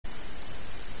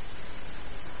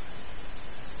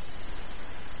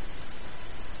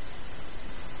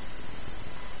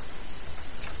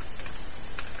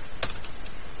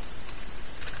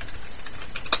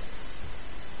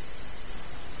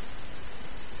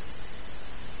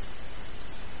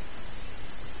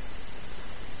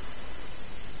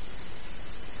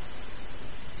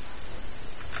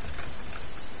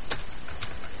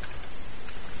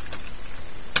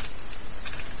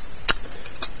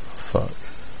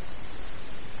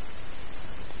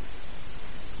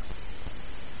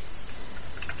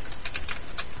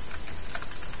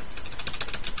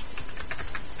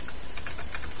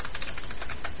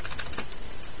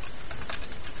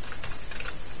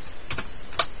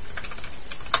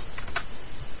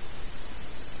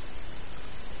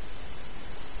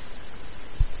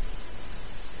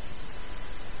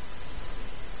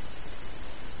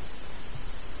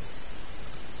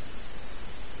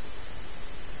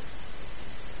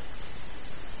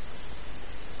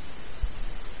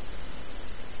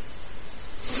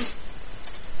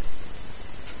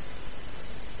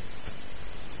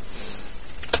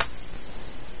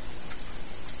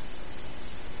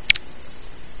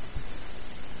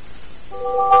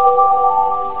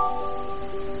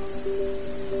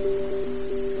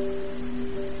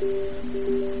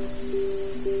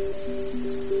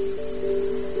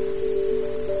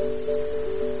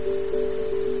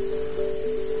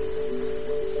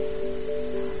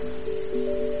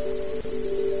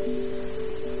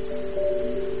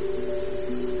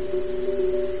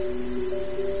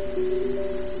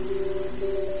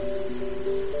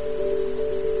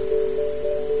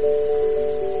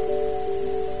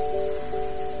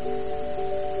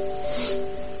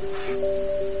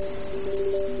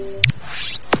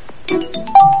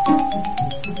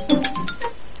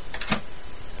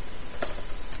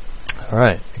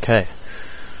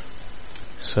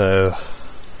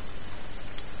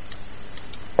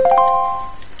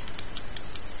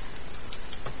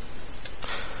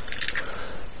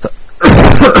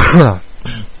Hopefully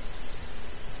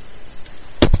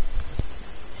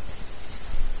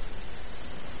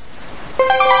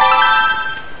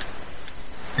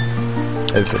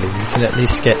you can at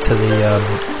least get to the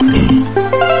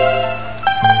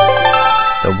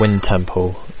Wind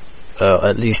Temple,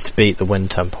 at least beat the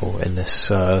Wind Temple in this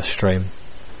stream.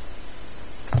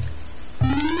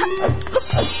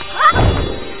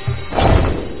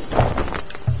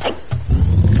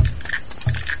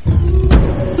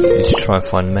 Need to try and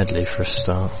find Medley for a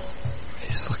start.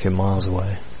 He's fucking miles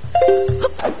away.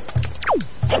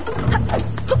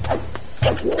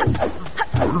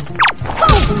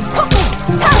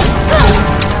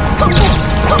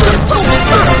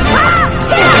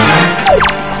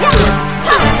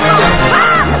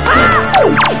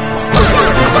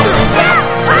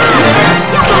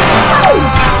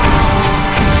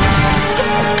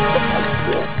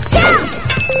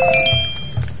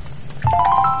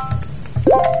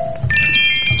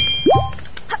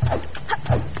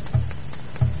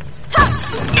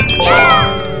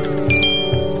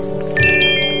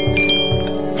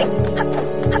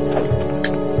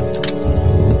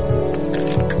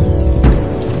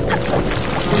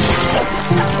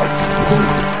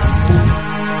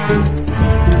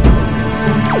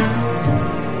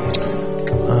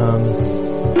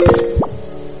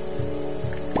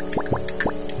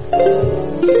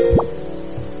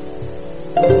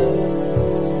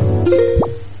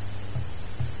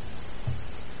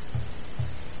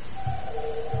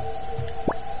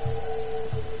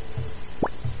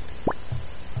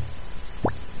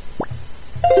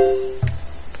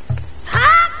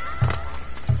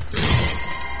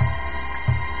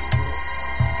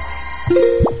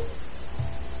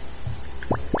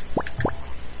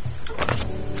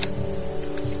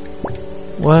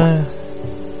 Where?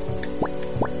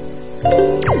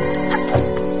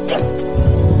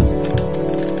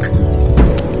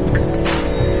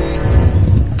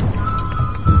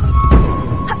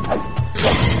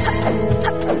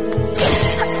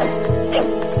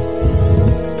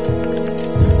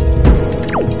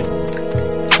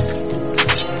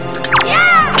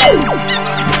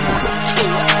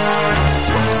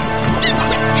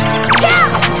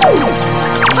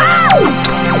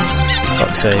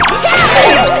 Fuck's sake.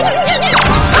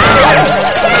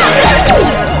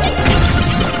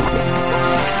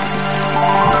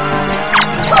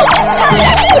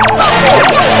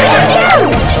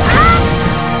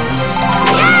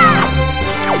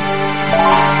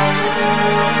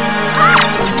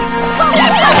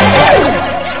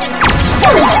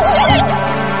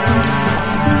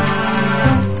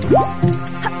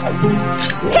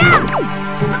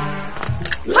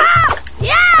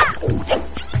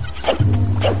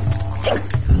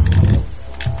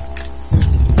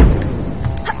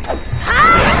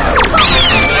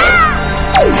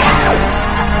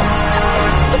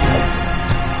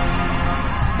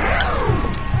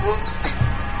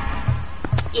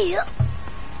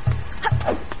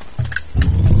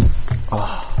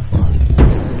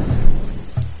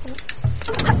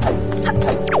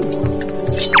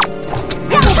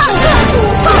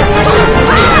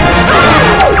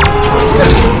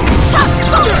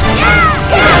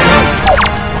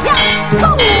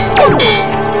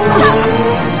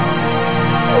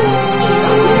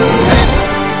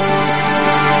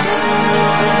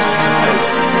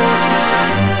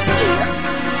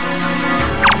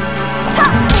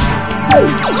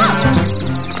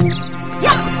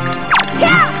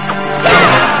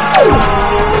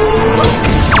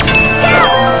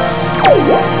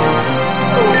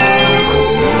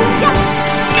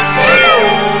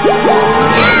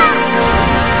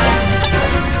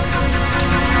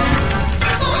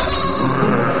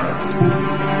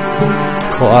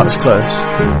 Oh, that was close.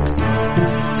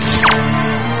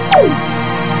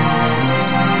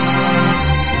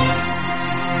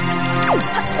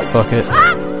 Fuck it.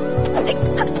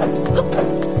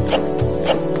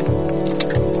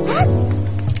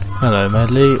 Hello,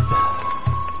 Medley.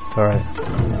 Alright.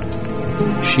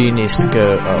 She needs to go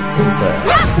up there.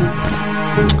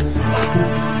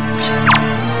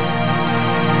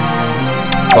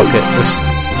 Fuck it.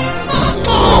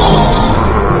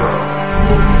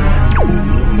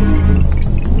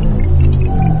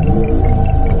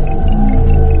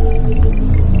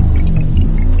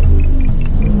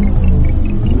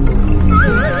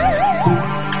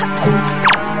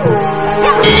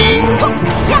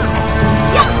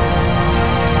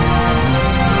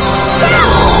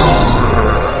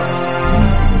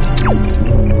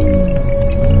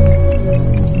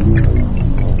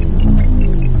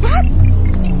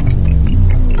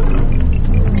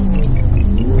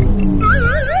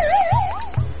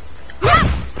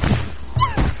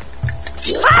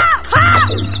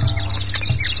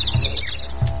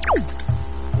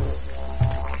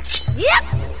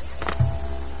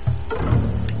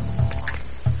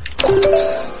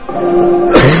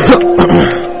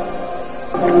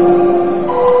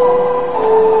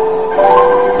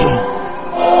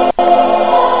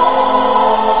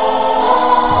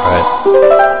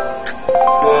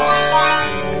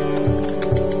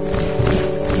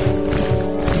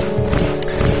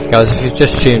 Guys, if you've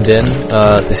just tuned in,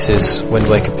 this is Wind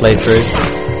Waker playthrough.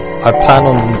 I plan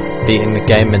on beating the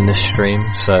game in this stream,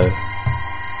 so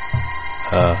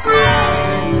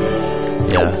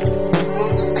yeah.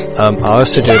 I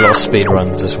also do a lot of speed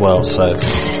runs as well, so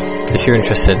if you're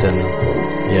interested, then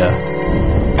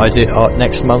yeah. I do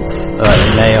next month in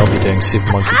May. I'll be doing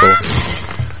Super Monkey Ball.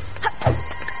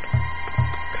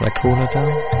 Can I call her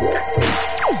down?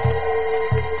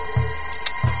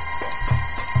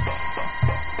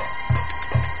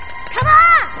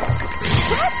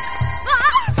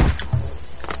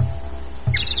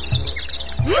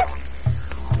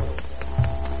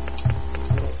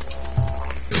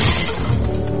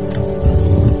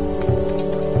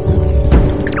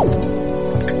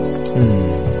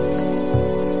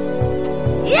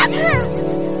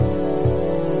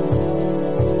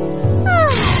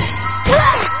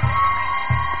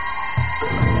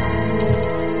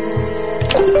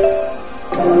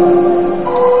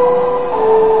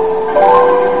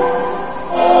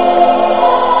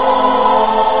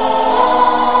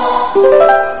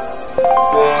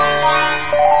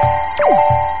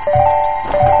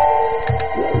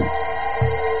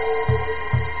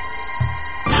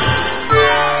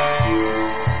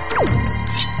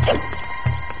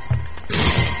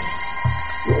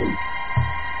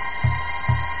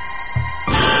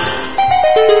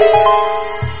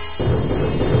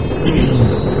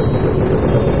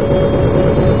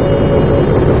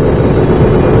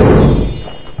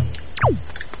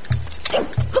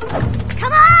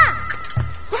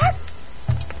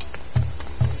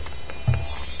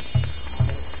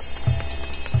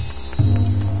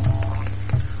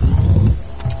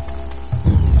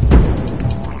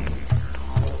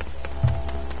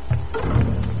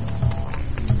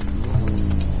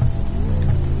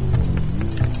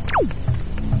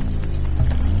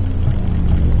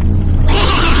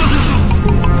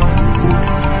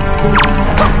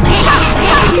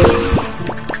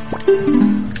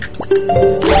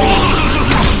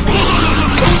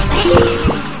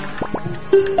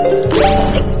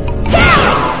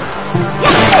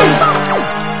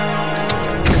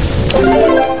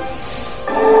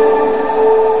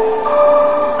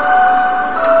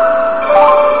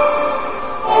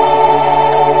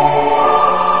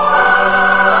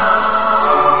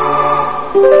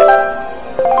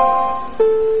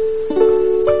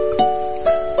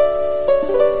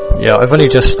 Yeah, I've only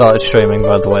just started streaming,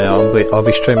 by the way. I'll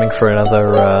be streaming for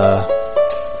another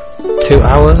 2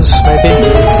 hours,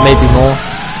 maybe more.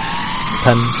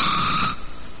 Depends.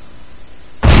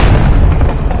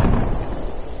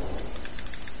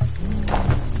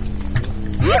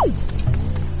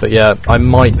 But yeah, I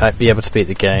might be able to beat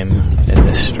the game in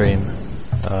this stream.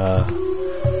 Not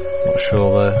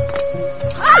sure though.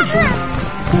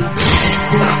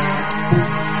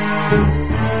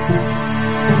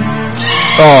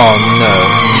 Oh no,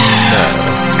 no.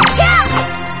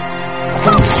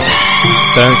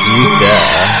 Don't you dare.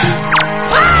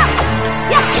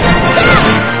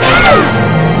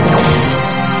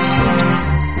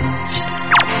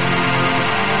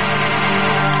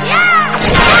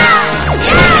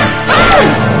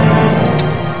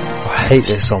 I hate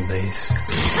these zombies.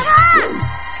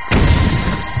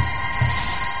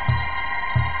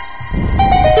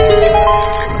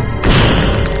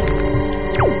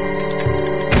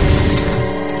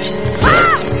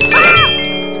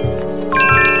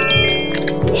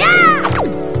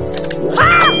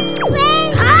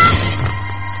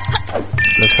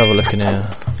 Let's have a look in here.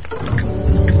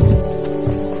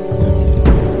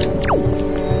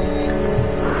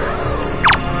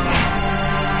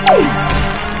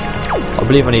 I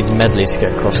believe I need medley to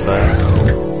get across there.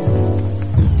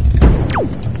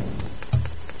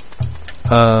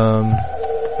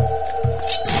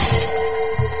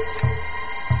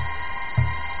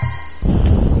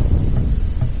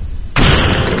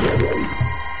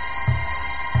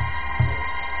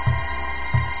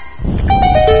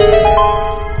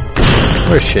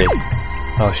 Where is she?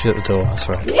 Oh, she's at the door, that's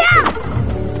right.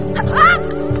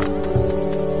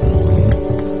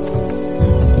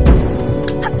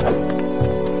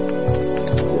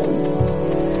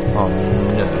 Oh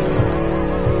no.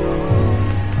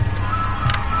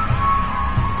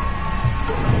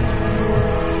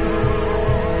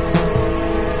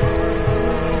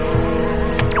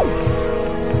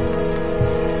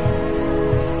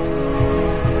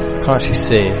 I can't actually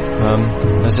see.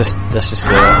 Let's just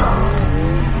do it.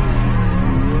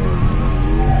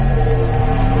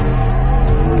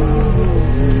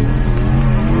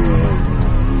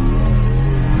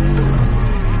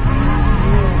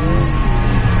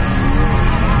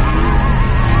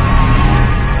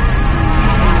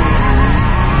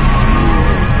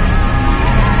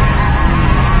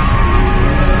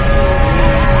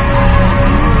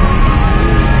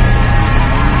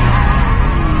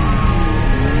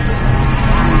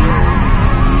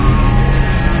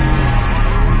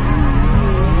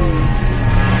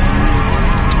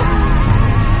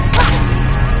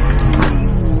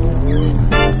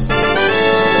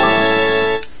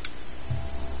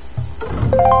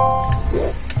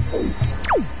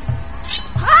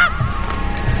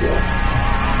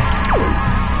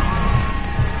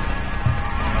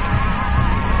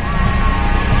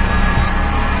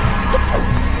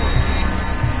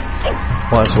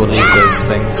 Might as well leave those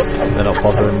things, they're not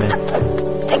bothering me.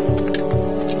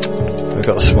 We've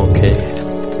got a small key.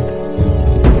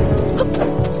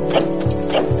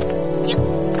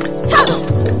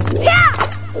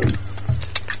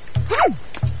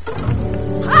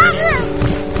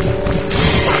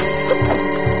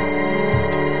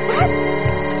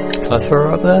 Can I throw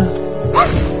her up there?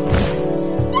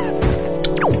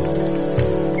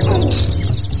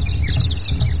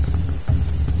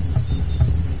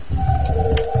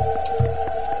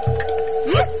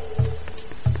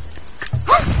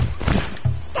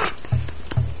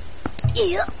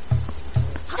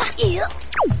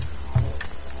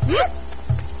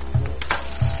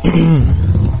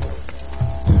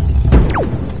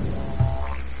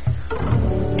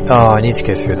 Oh, I need to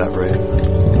go through that room.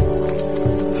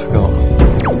 Forgot.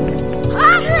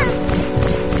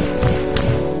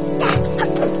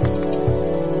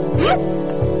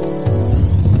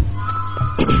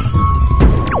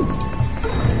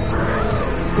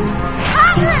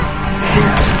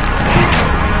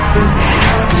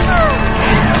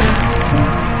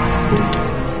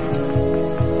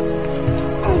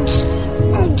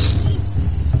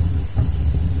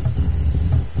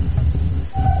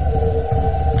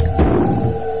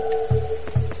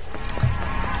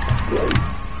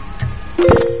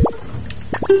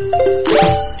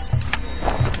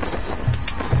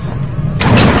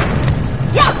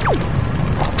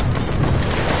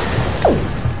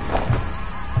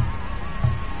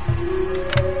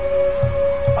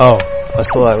 Oh, I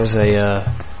thought that was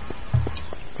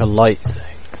a light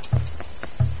thing.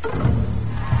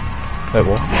 Wait,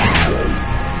 what?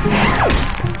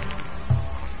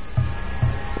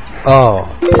 Oh,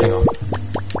 hang on.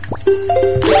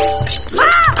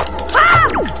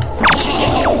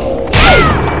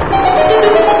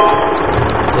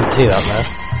 Didn't see that there.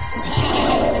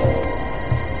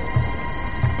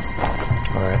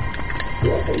 Alright.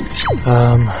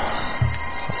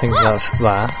 I think that's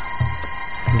that.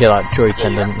 Get that joy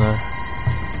pendant there.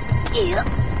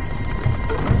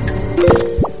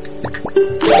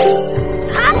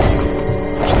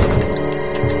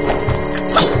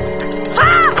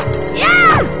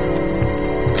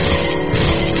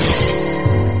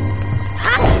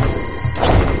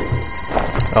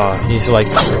 Oh, he's like,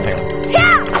 hang on.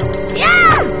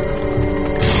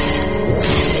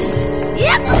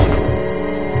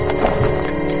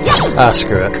 Ah,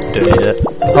 screw it. Don't need it.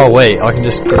 Oh wait, I can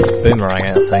just boomerang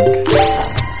it, I think.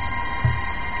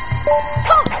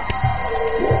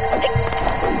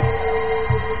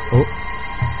 Oh.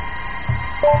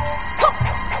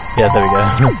 Yeah, there we go.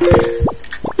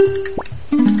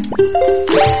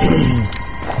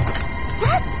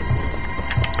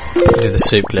 Do the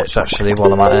soup glitch actually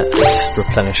while I'm at it. Just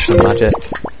replenish some magic.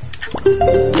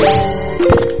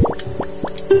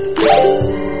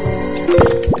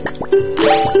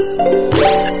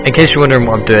 In case you're wondering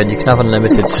what I'm doing, you can have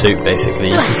unlimited soup basically.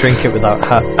 You can drink it without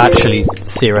actually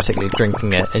theoretically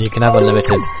drinking it, and you can have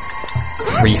unlimited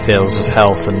refills of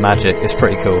health and magic. It's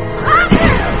pretty cool.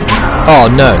 Oh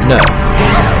no, no.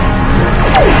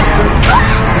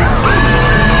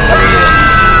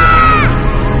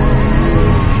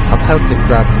 How the hell could it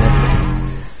grab me?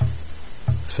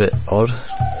 It's a bit odd.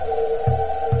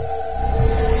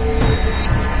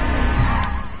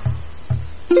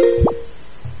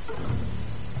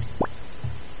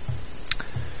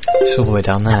 It's all the way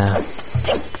down there.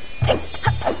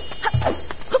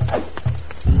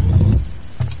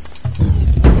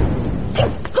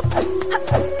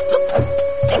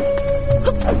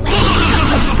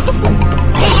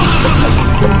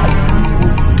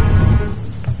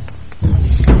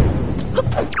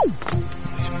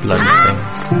 These bloody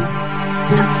things.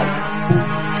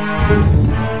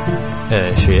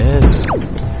 There she is.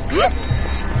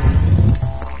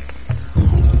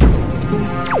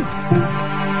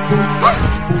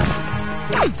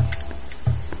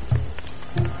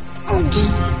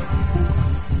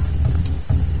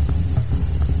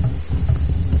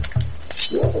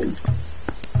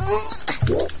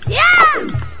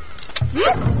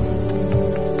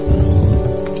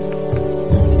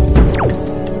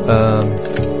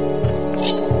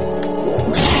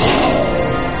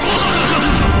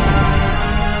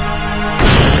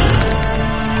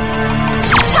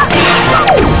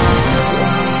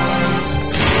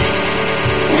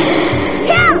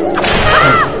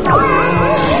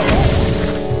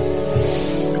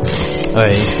 Oh,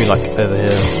 he needs to be like over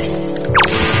here.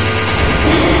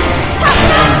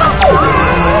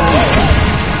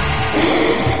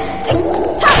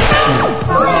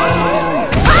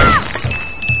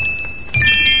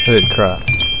 Holy crap.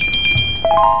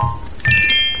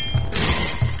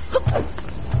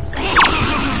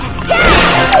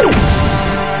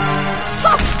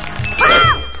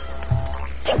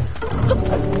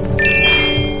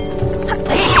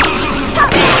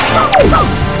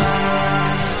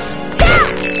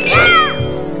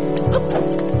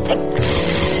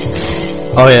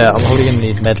 Oh yeah, I'm probably gonna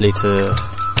need Medley to...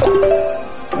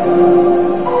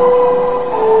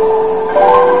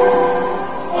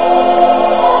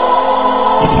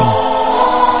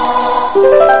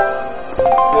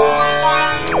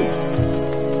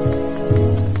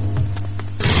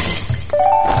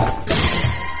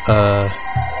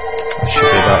 That should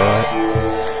be about right.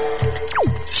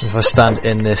 If I stand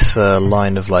in this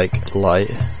line of like light,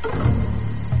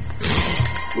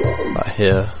 right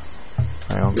here,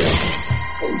 hang on,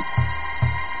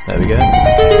 there we go.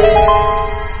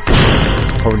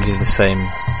 Probably do the same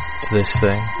to this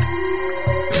thing.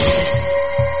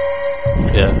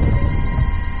 Yeah.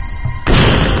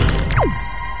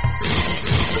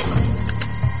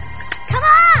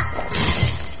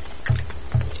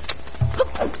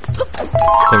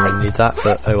 Didn't really need that,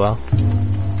 but oh well.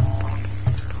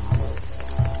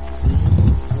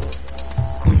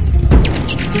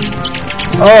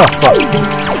 Oh fuck!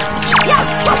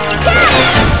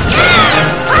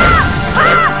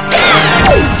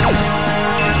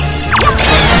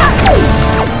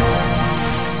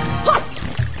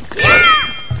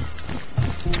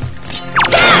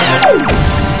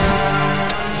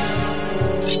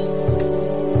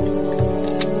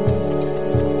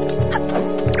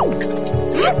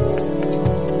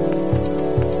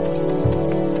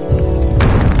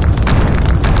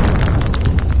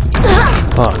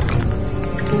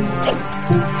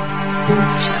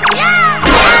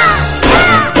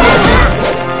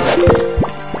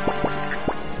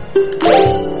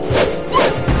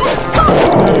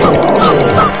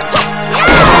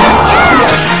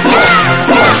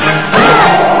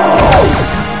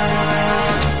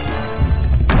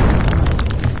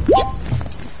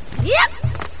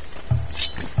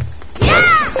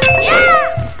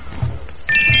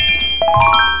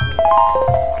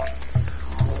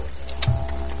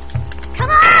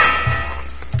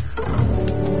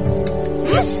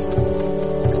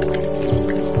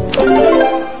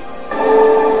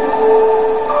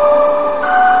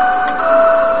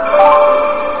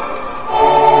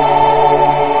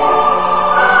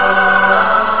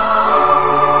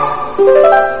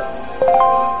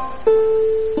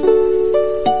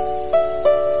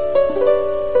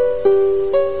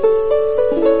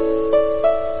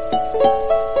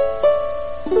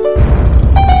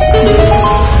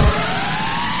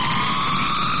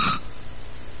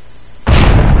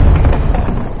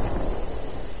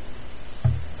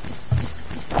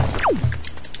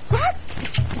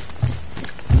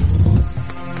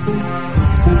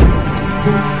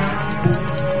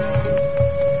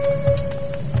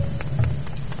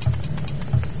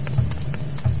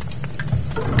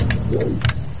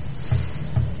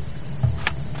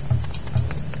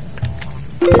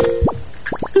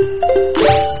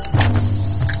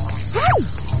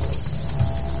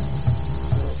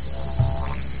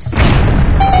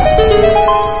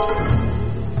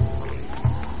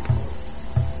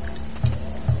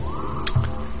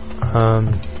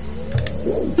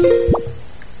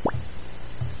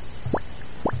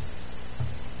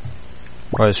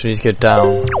 Right, so we need to go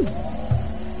down.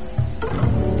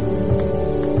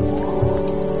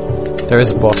 There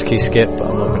is a boss key skip, but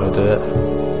I'm not going to do it.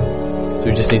 So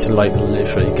we just need to like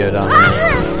literally go down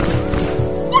here.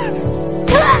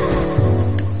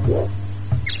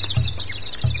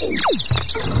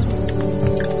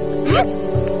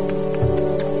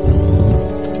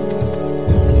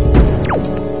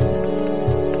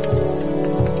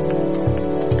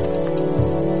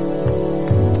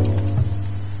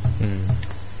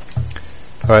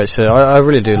 Alright, so I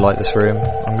really do like this room.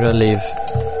 I'm gonna leave.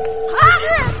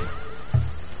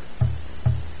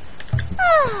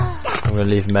 I'm gonna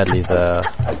leave Medley there.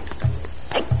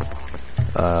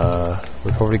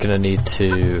 We're probably gonna need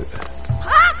to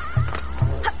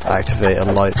activate a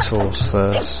light source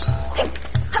first.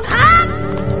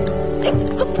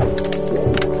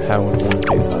 How would one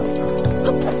do that?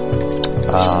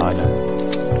 Ah, I know.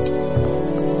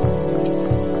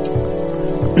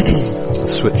 There's a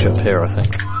switch up here, I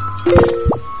think.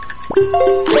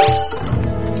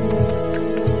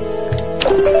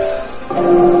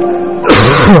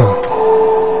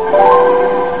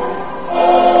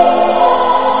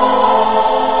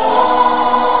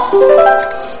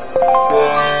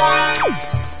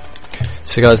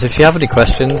 So guys, if you have any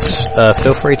questions,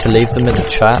 feel free to leave them in the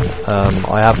chat.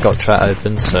 I have got chat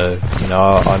open, so you know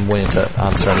I'm willing to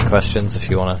answer any questions if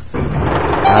you want to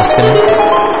ask any.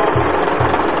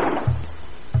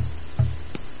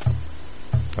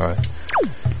 Alright.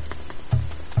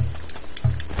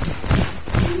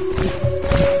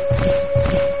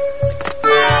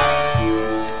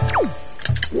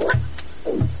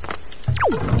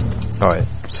 Alright,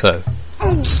 so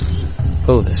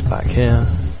Pull this back here.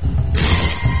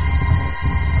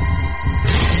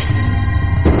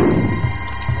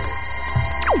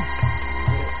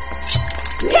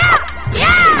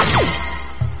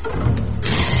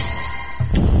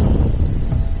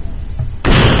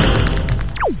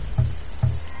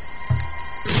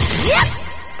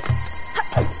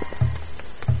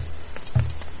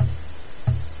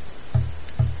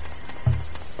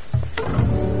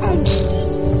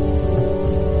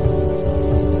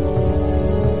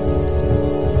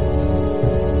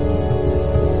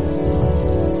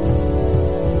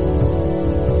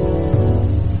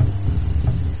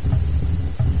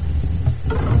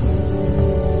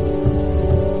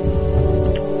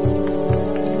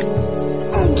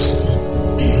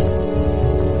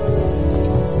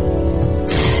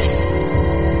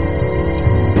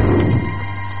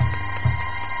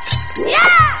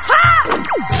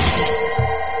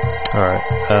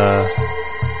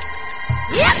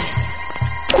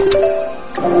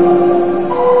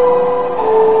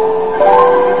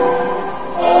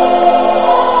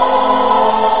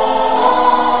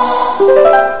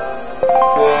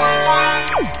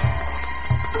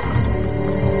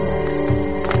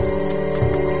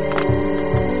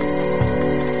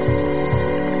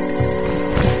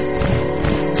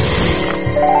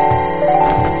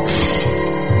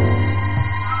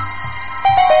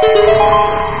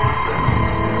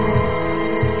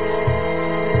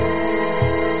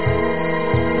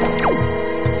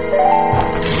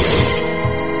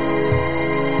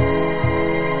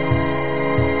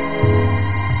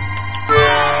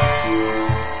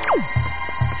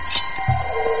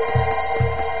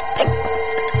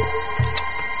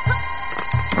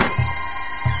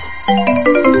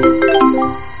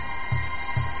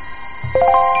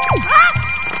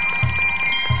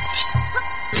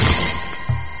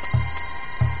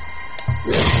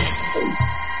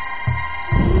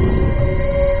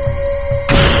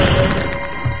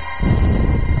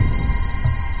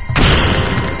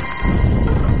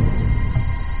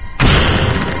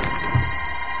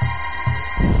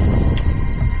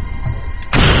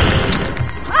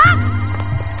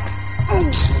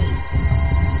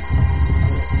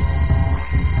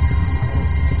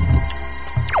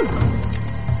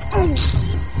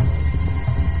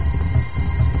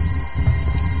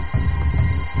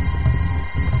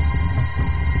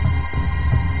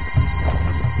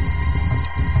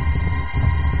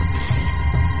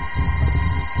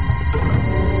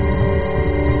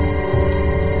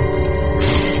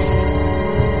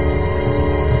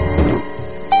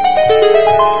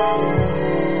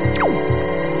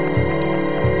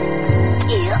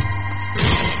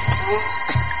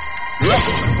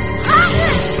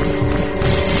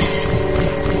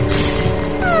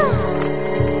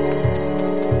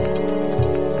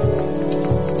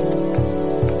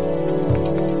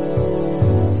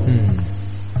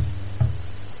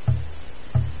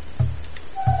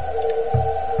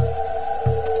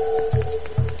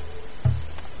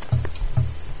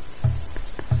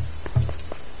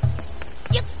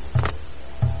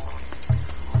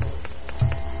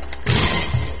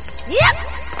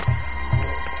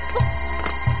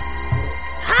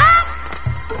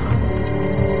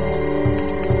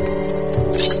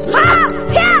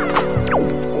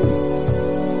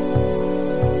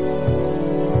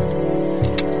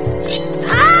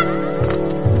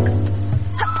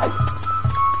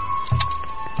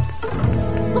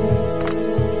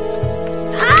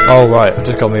 Oh right, I've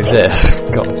just got to move this.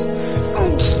 God.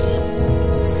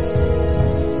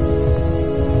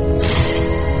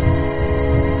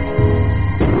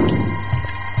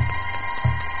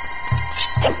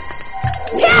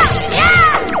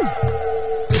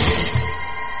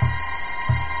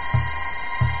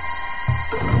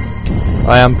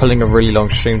 I am pulling a really long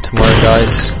stream tomorrow,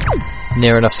 guys.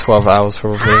 Near enough 12 hours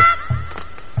probably.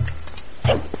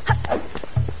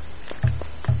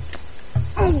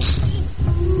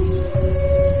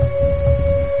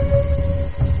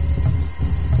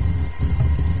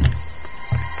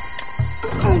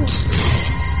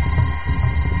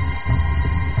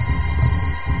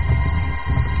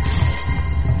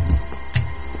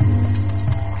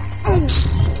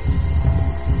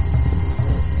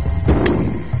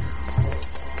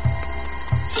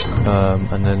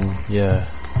 And then, yeah.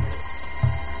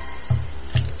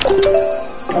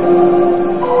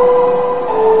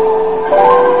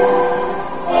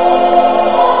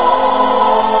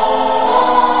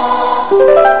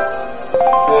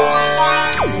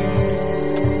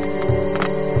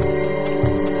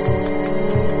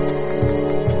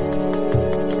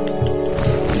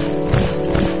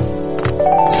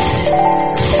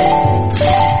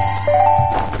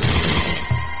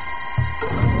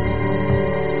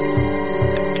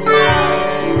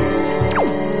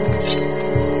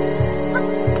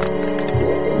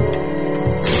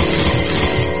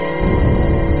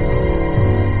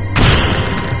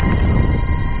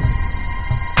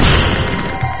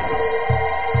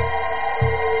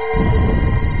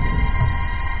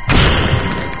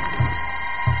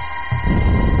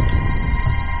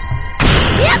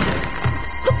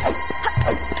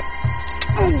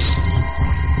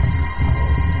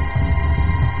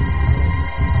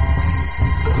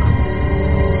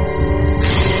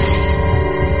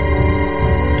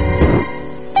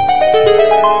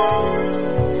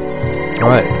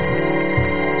 Right.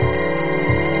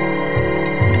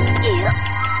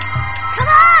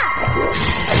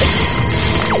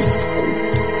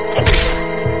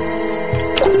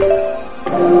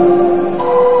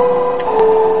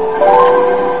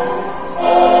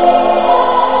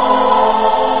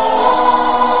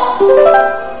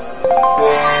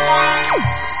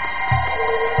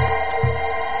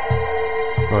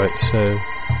 Right, so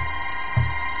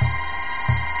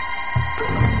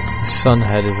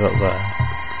Sunhead is up there.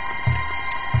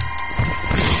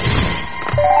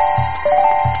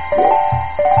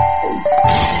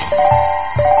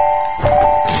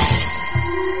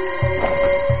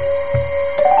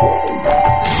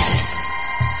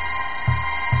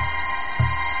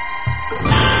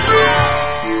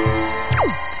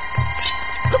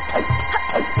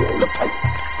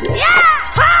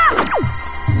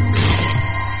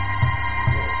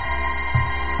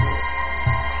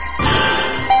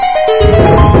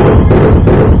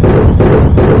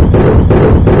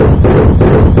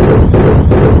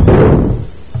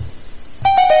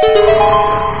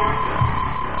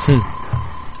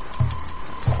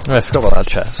 I forgot about that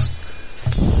chest.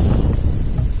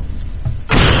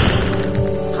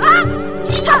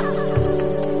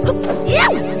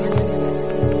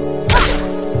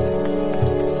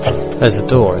 There's a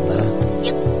door in there.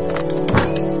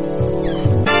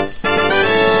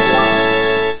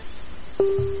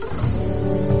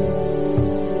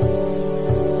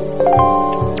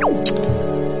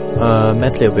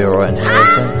 Medley will be alright in here, I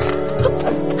think.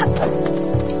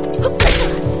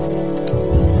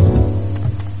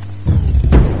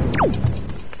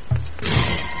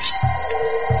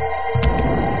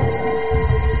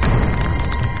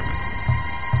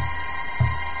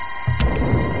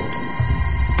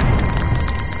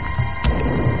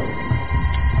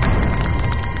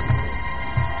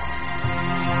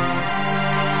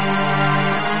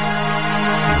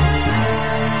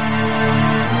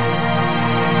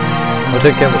 I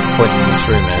don't get what the point in this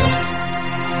room is.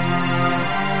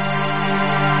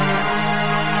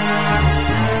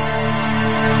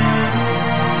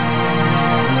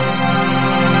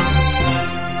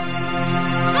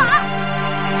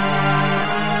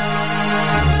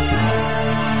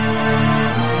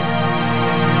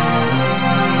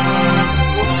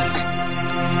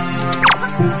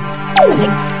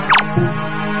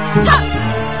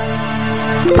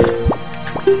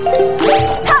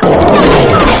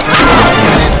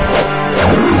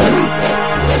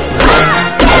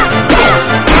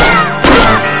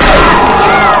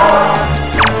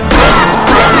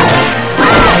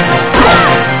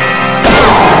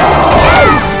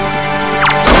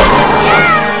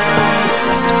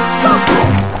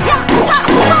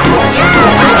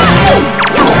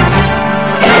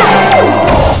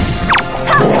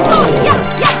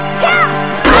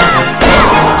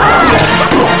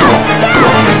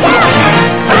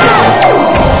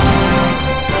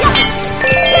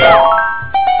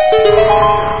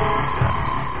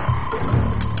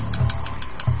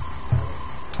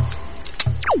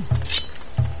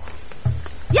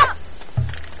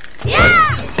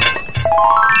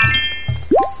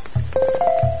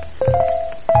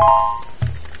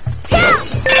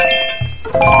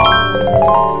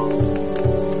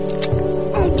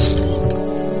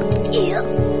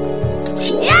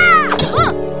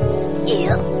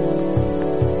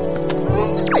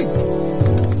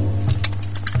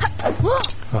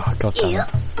 Oh, God damn it.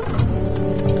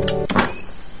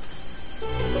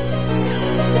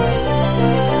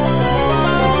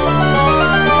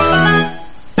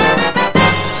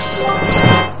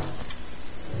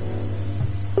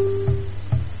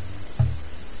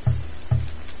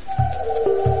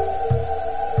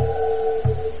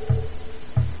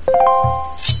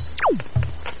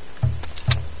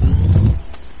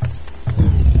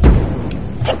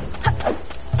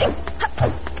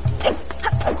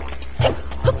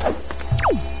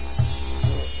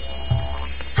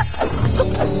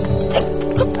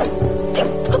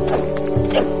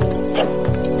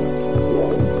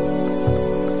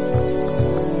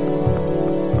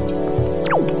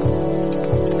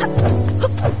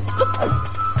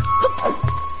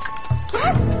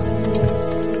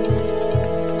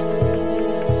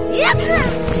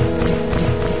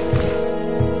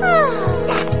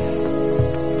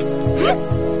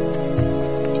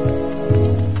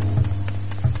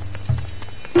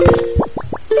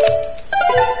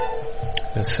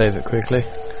 Let's save it quickly.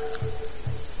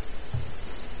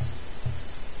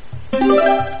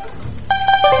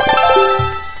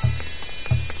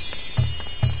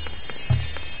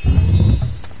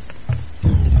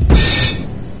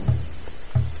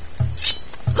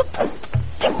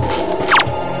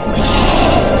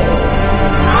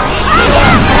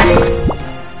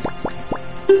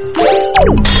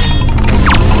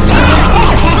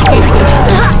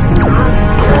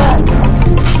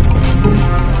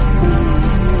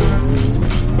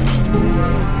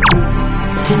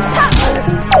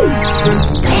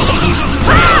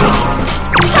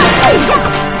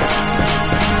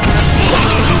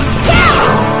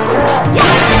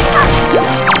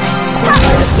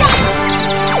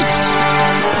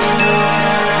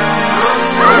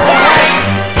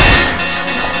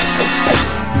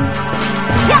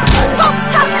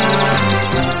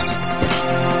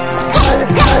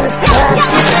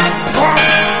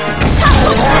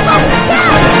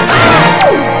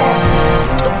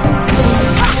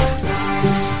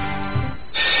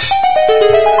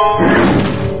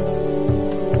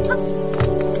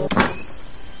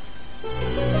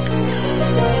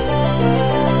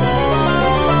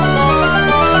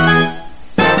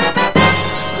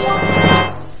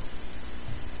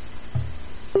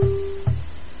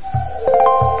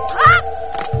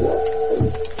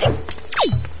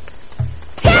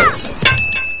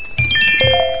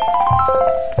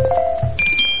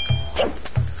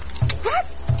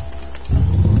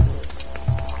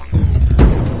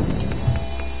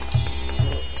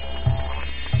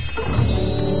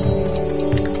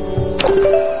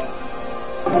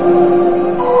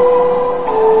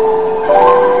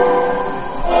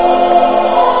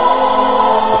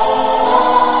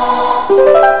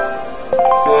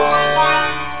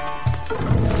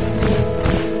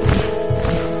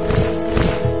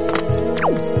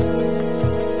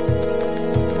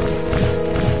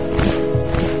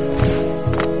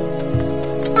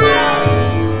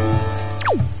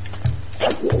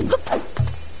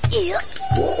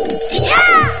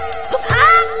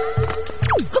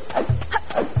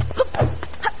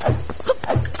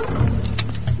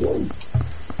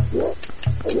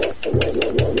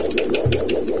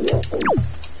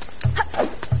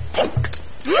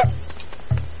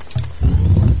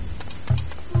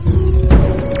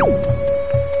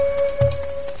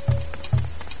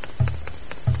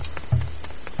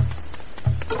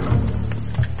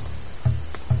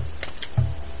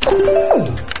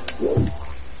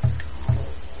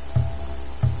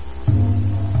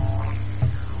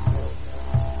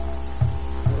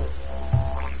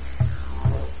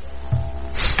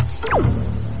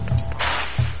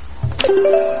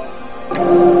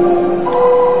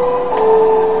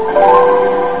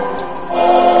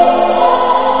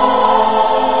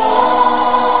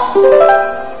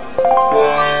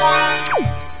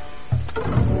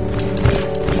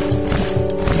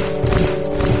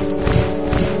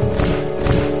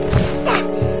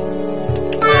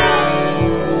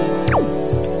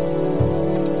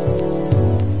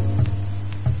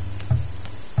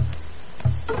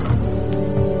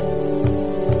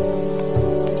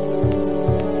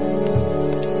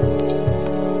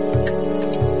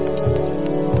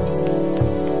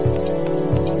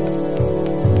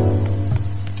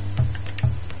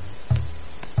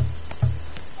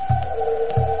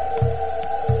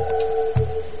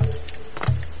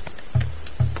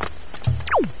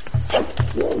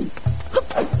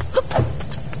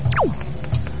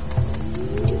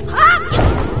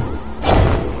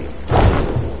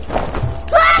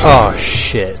 Oh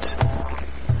shit.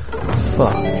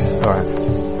 Fuck. Alright.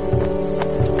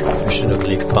 I shouldn't have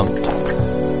leaf pumped.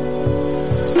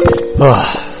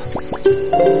 Ugh.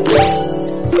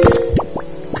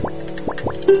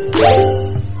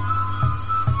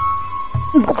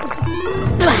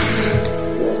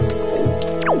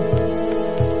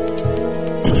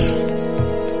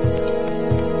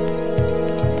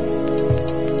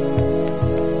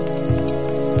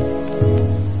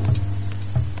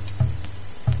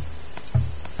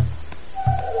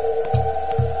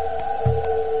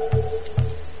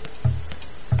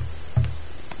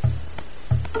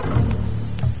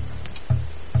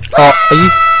 Oh, are you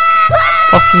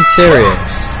fucking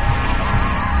serious?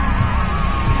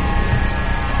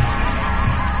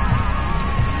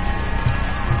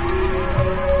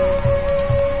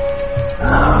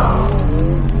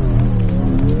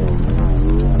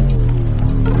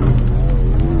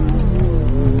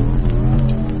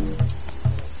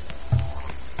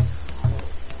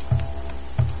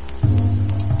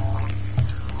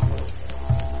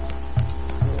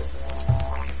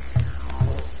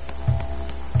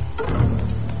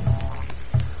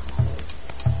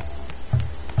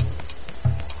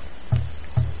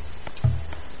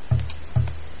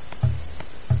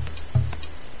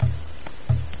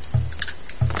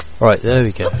 Right, there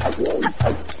we go.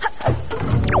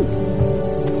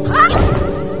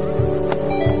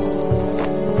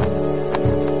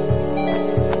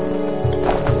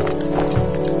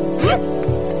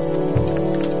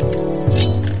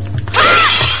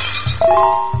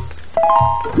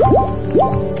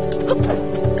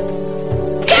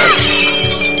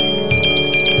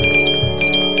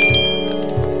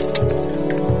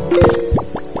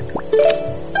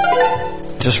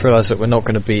 Just realised that we're not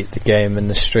going to beat the game in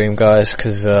this stream, guys,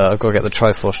 because I've got to get the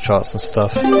Triforce charts and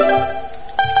stuff.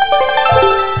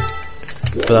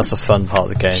 But that's a fun part of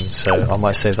the game, so I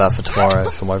might save that for tomorrow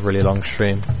for my really long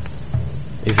stream.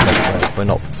 Even though we're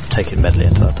not taking Medley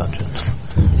into that dungeon.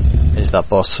 Is that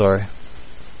boss, sorry.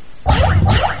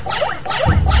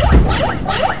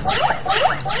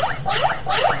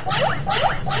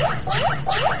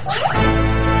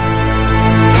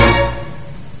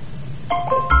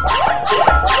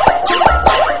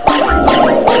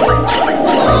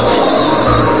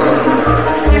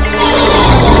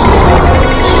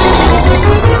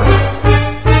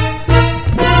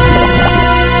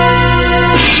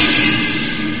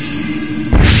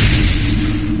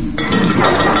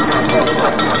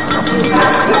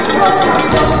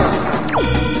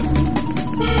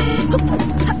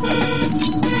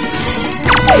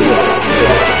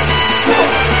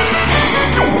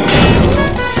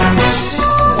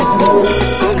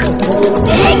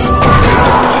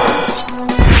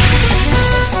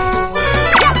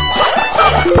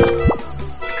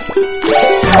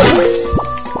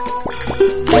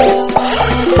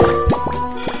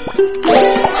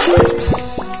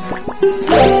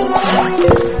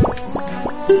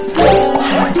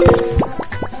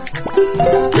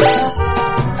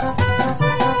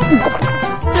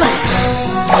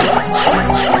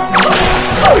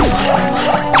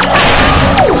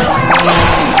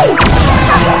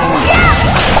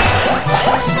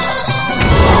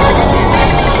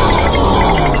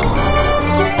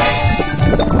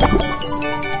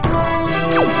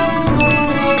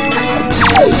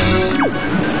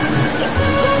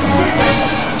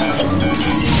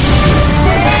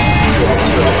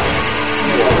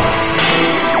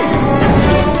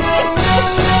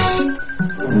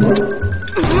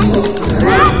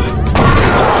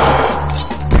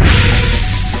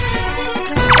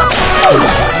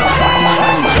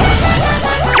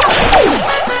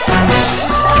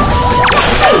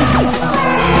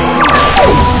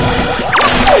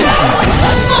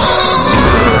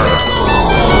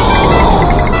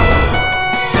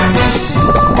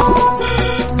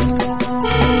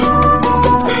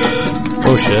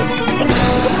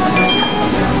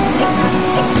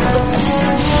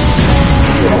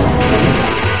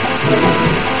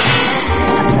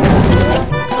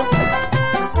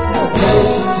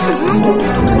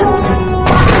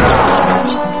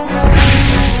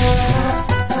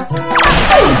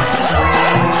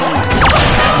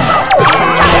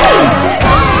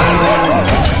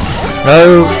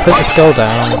 No, put the skull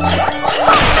down.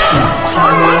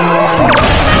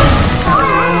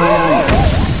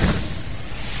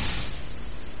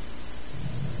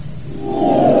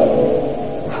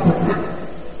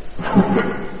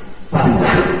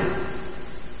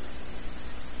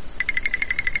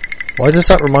 Why does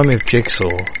that remind me of Jigsaw?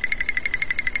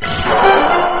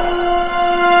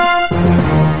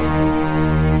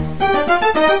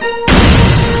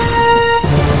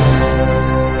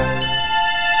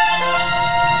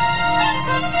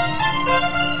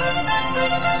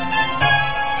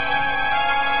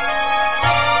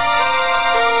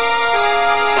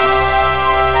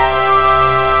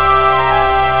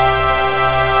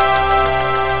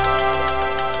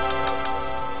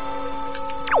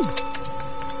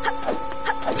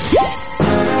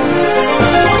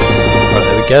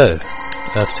 Go.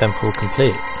 Earth Temple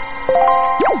complete.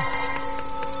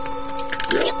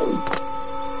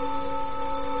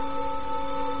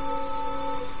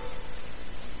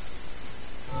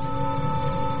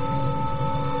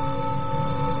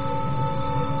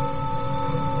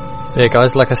 Yeah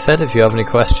guys, like I said, if you have any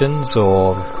questions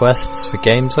or requests for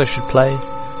games I should play,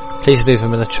 please leave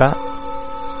them in the chat.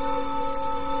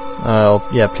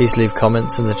 Yeah, please leave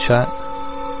comments in the chat.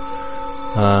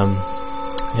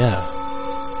 Yeah.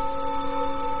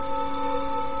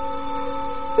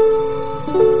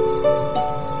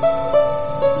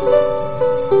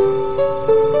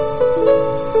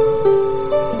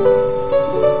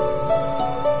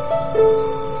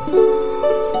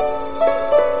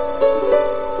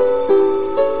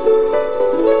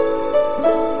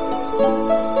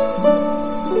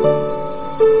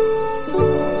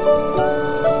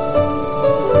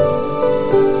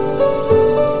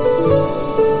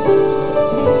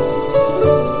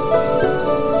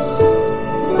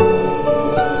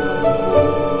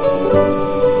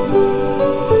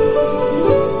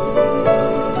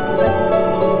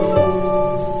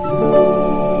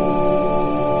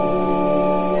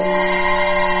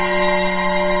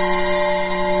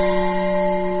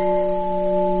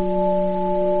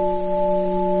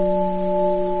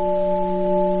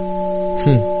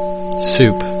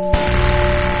 Soup.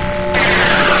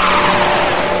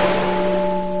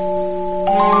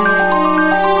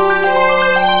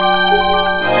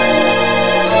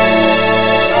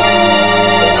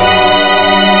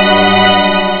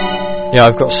 Yeah,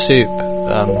 I've got soup,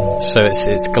 so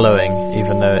it's glowing,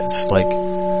 even though it's like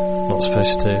not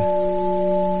supposed to.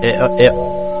 It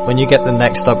when you get the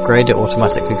next upgrade, it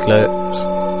automatically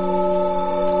glows.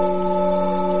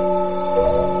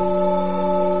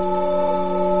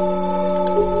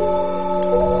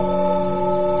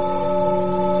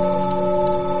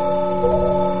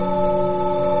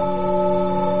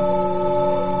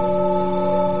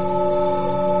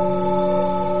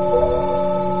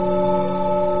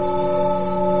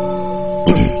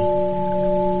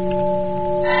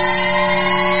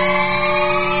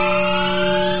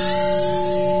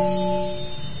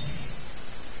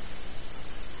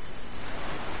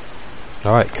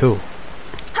 Alright, cool.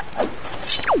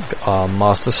 Got our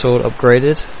Master Sword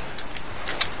upgraded.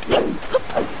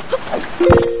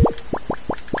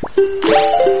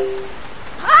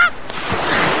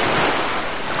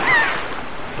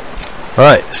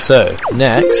 Alright, so,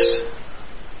 next.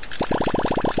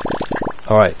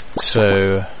 Alright,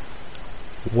 so,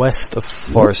 west of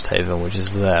Forest Haven, which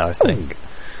is there, I think.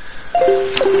 So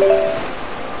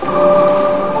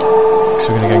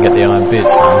we're gonna go and get the iron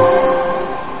boots now.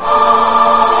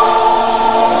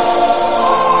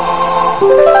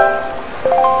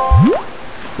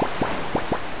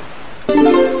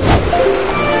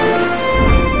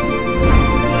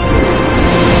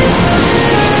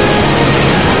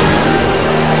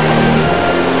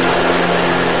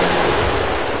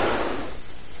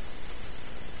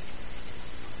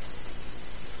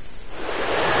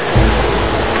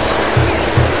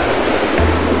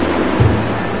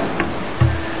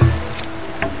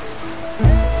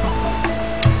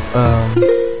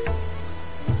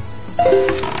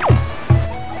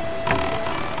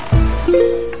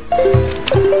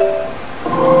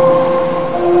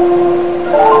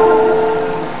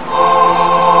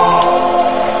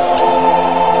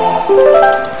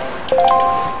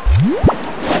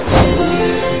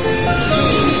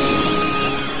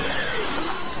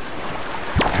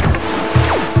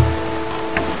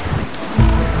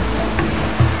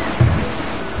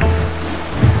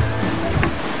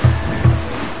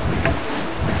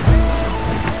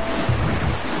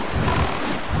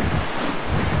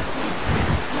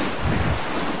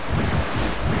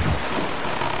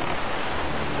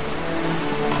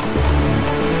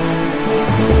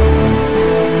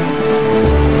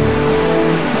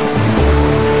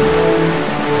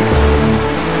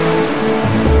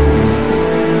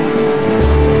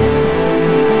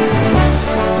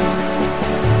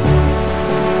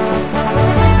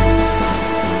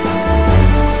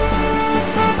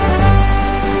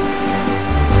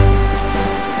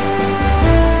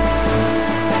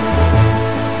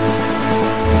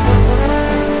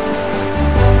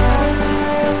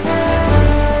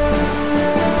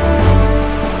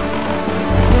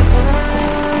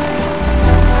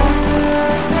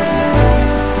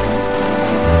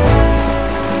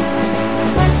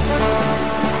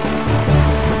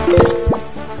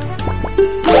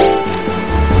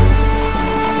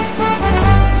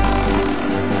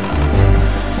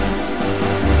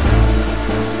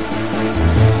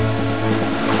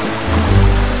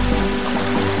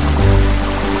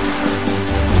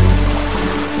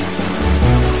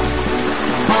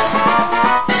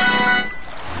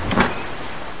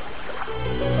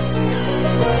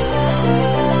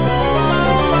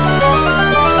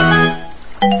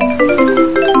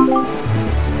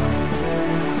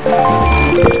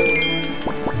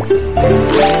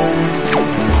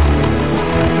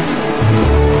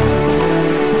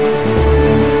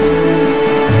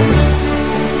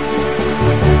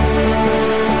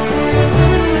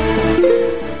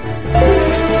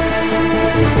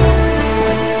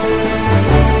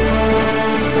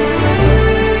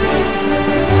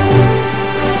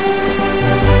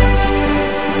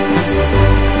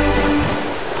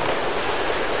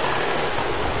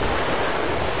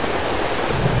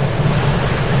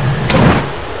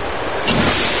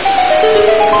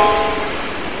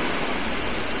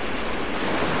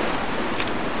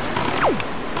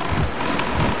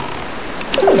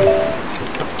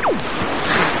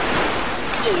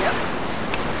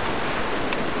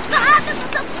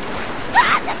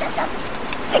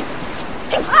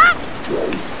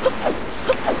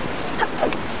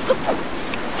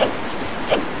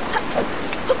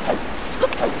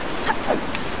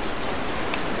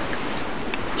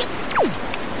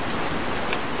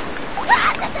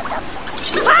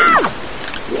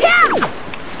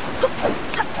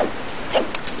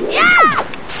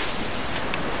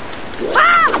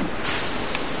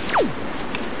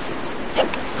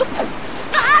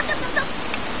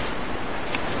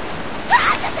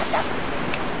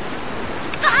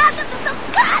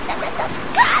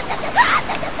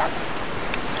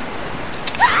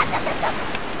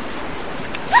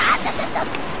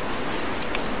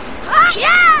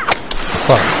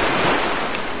 Fuck.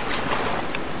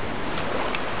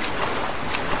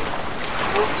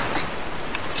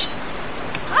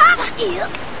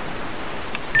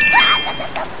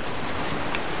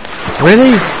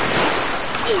 Really?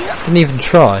 Didn't even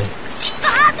try.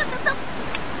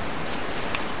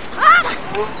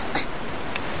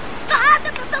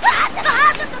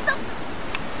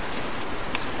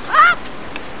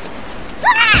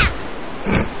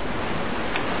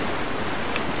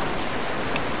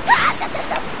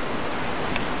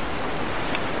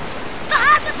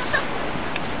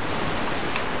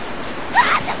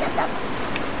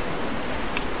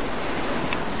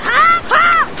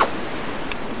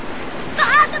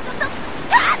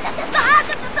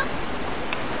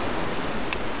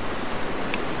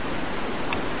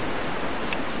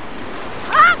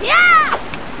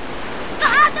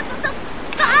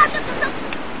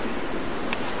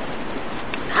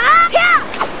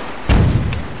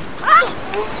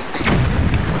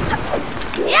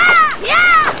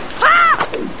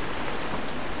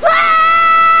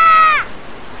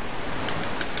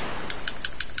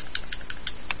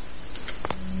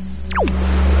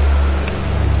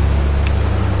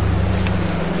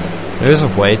 There is a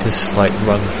way to just like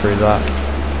run through that,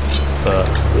 but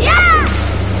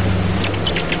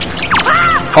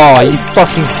oh, are you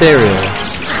fucking serious?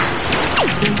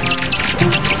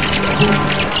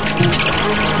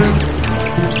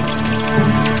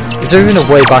 Is there even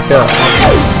a way back up?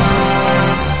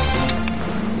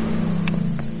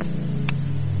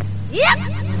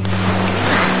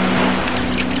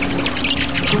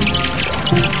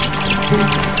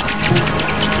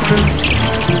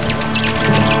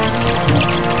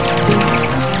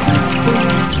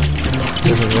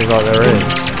 Doesn't look like there is.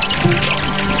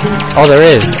 Oh, there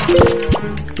is!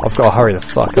 I've got to hurry the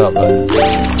fuck up though.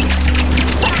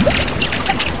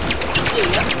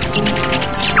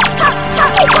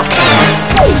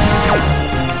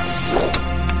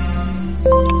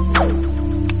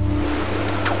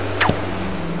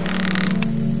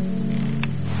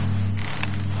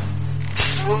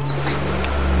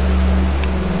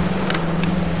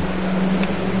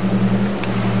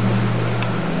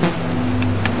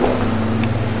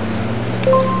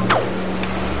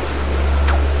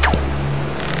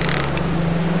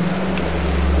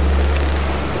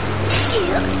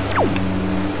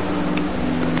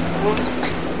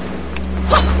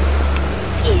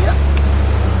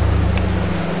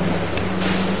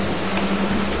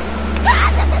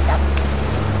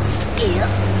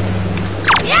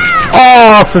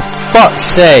 Oh, for fuck's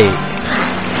sake!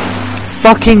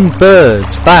 Fucking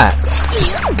birds, bats,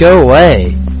 just go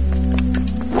away.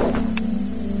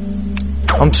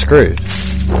 I'm screwed.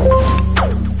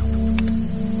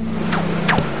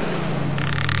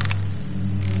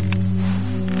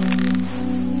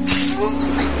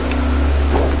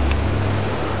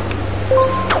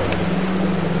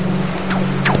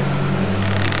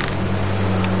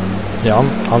 Yeah,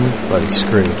 I'm bloody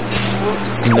screwed.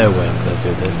 There's no way I'm gonna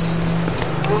do this.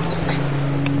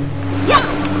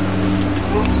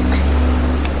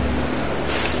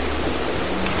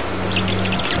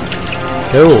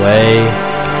 Go away.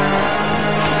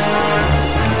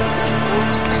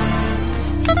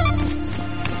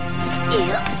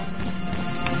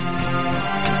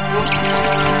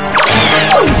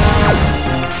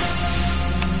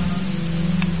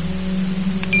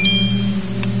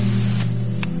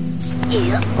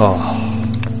 Oh.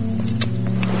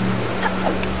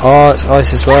 Oh, it's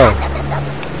ice as well.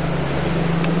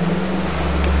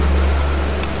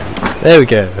 There we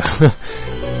go.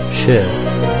 Shit.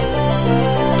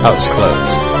 That was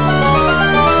close.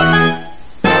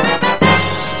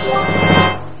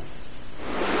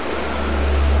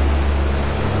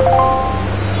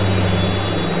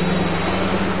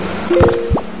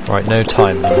 Right, no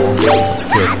time anymore. That's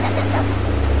good.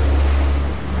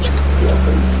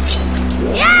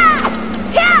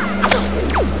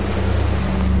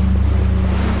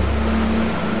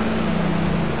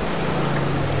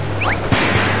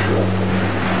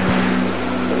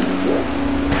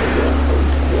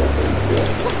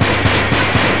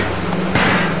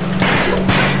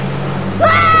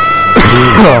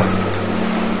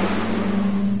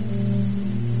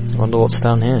 I wonder what's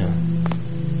down here.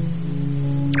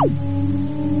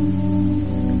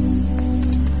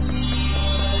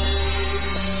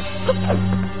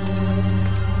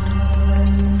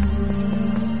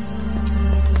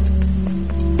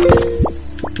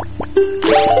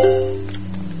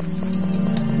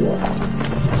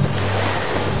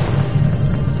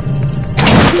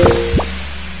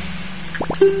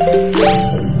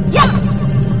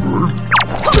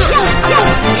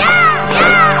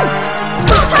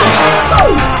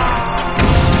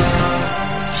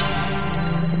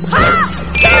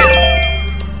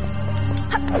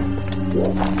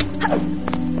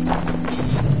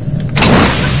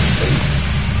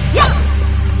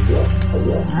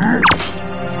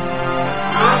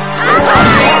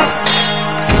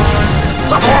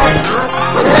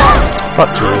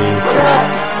 Fuck you.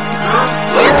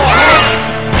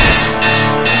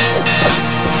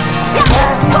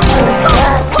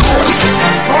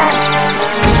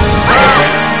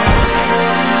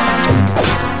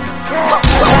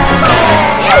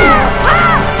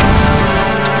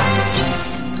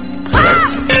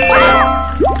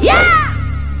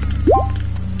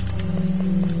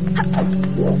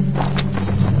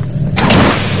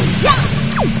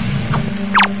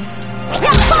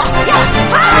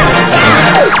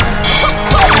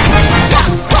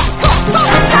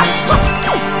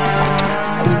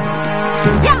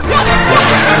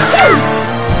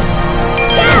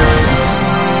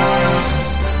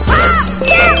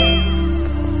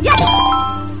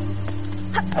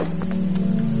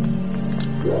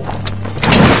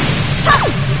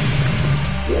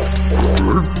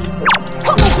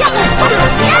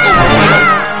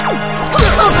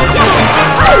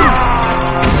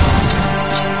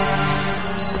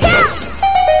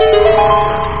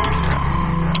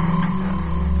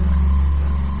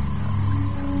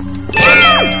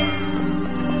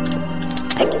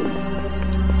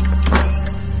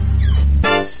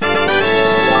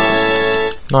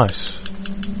 Nice.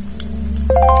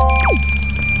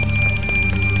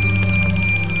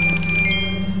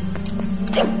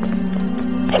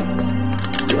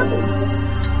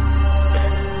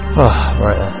 Oh,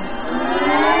 right then.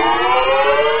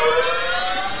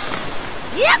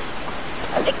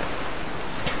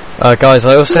 Guys,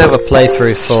 I also have a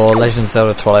playthrough for Legend of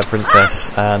Zelda Twilight Princess,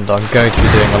 and I'm going to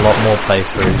be doing a lot more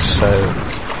playthroughs, so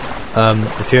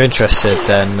if you're interested,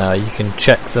 then you can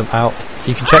check them out.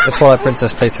 You can check the Twilight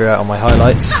Princess playthrough out on my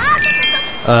highlights.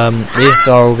 These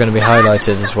are all going to be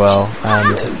highlighted as well,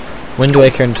 and Wind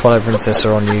Waker and Twilight Princess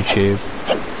are on YouTube.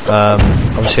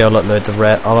 Obviously I'll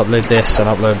upload this and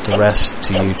upload the rest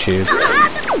to YouTube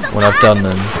when I've done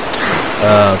them.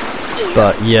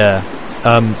 But yeah,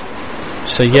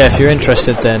 so yeah, if you're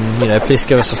interested, then, you know, please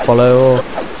give us a follow or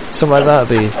something like that.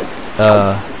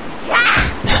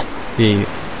 Be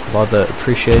rather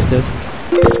appreciated.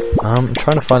 I'm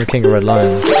trying to find the King of Red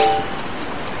Lions.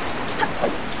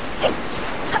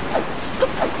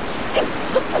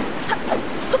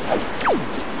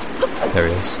 There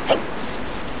he is.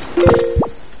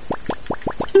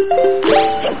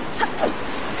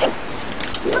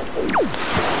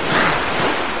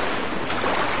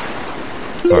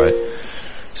 Alright,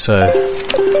 so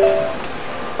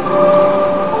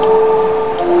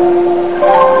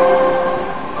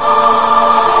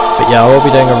but yeah, I will be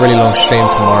doing a really long stream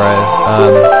tomorrow.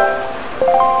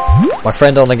 My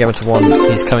friend on the Gamer to 1,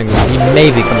 he's coming, he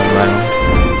may be coming around.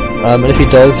 And if he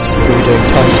does, we'll be doing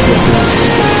time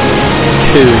splitters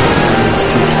 2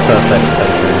 future perfect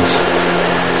playthroughs.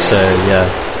 So yeah,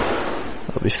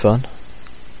 that'll be fun.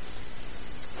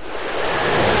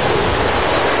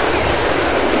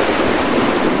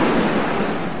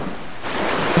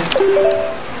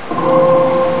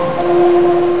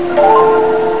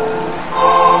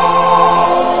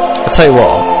 I'll tell you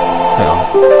what, hang on.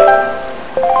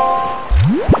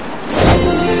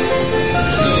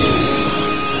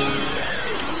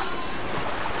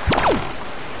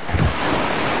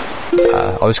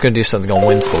 I was going to do something on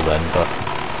Windfall then, but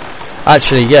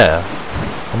actually, yeah,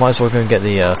 I might as well go and get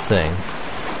the thing.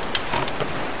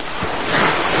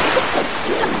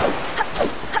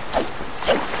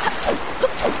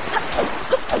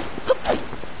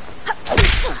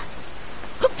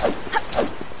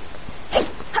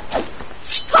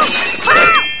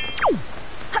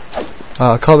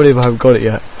 I can't believe I haven't got it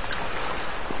yet.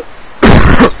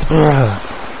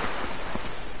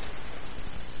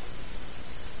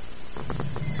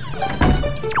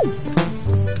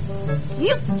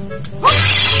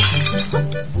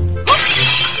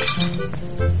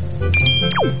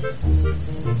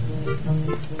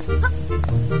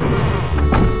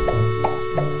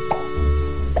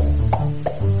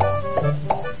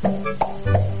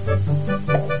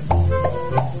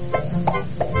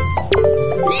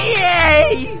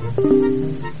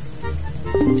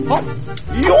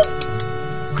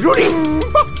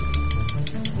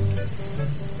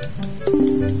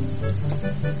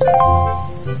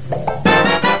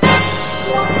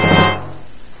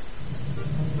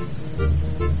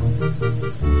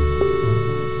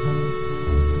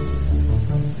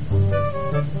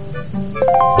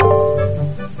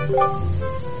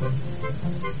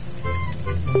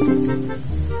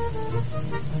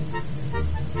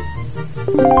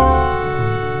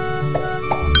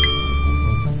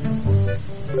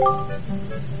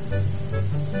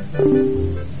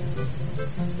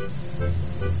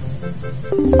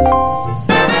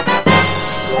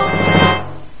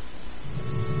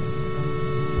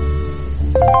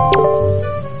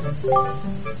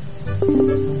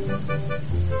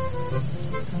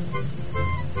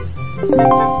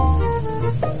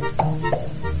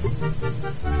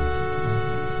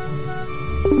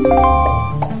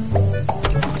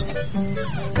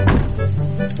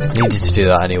 I needed to do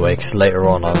that anyway, because later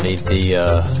on I'll need the,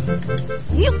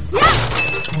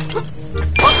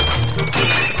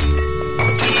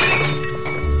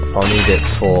 I'll need it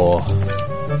for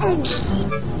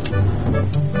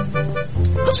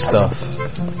stuff.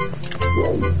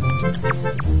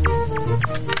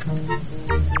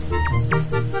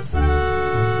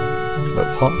 But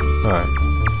what? Alright.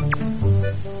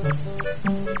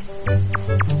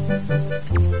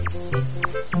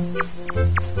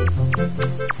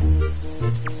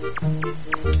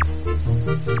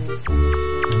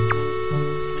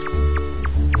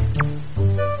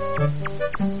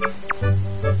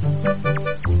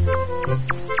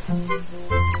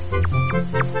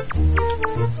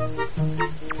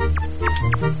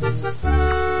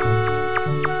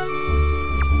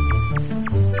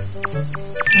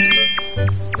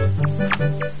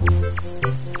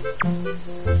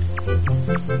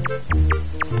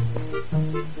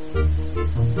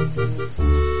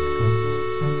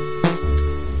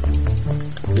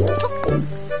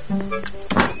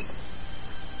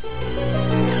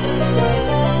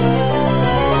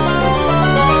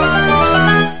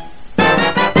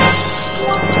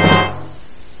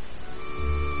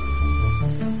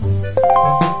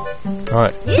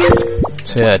 Alright.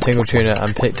 So yeah, Tingle Tuner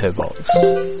and Picto Box.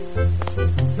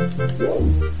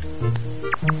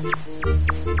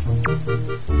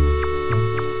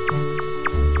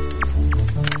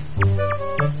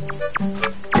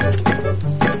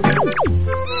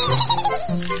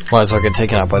 Might as well get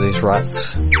taken out by these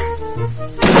rats. Because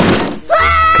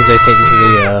they take you to the,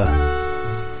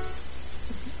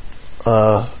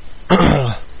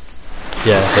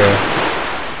 yeah, here.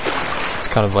 It's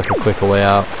kind of like a quicker way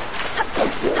out.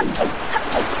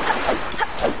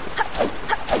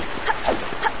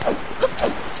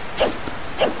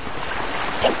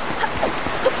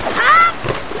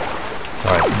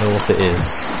 Alright, north it is.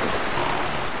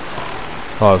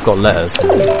 Oh, I've got letters.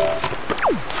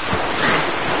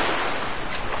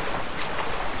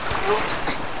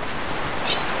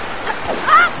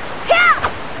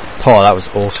 Oh, that was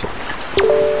awesome.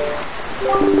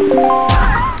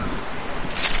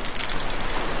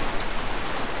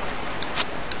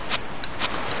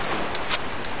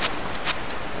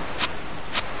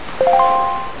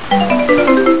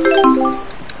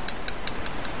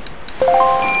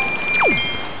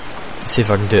 Let's see if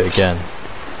I can do it again.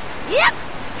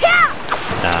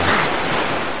 Nah.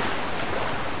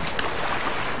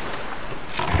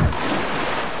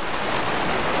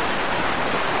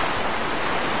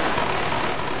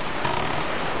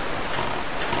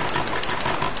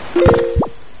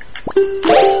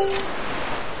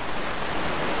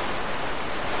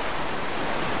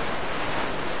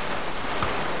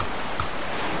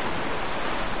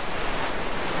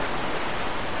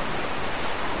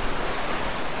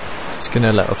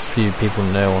 Gonna let a few people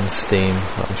know on Steam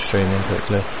that I'm streaming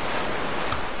quickly.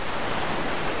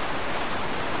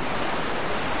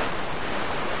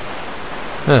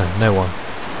 No one.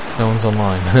 No one's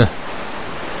online.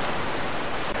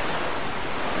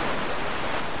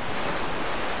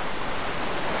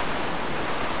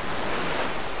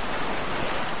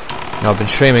 I've been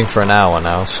streaming for an hour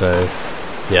now, so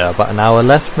yeah, about an hour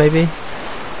left maybe?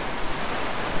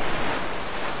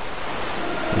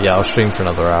 Yeah, I'll stream for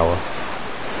another hour.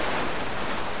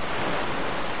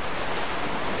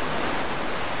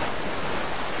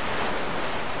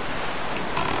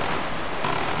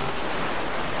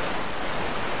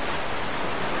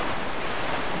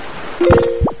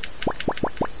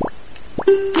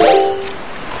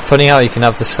 Funny how you can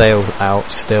have the sail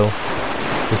out still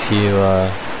if you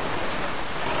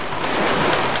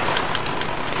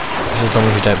as long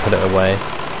as you don't put it away.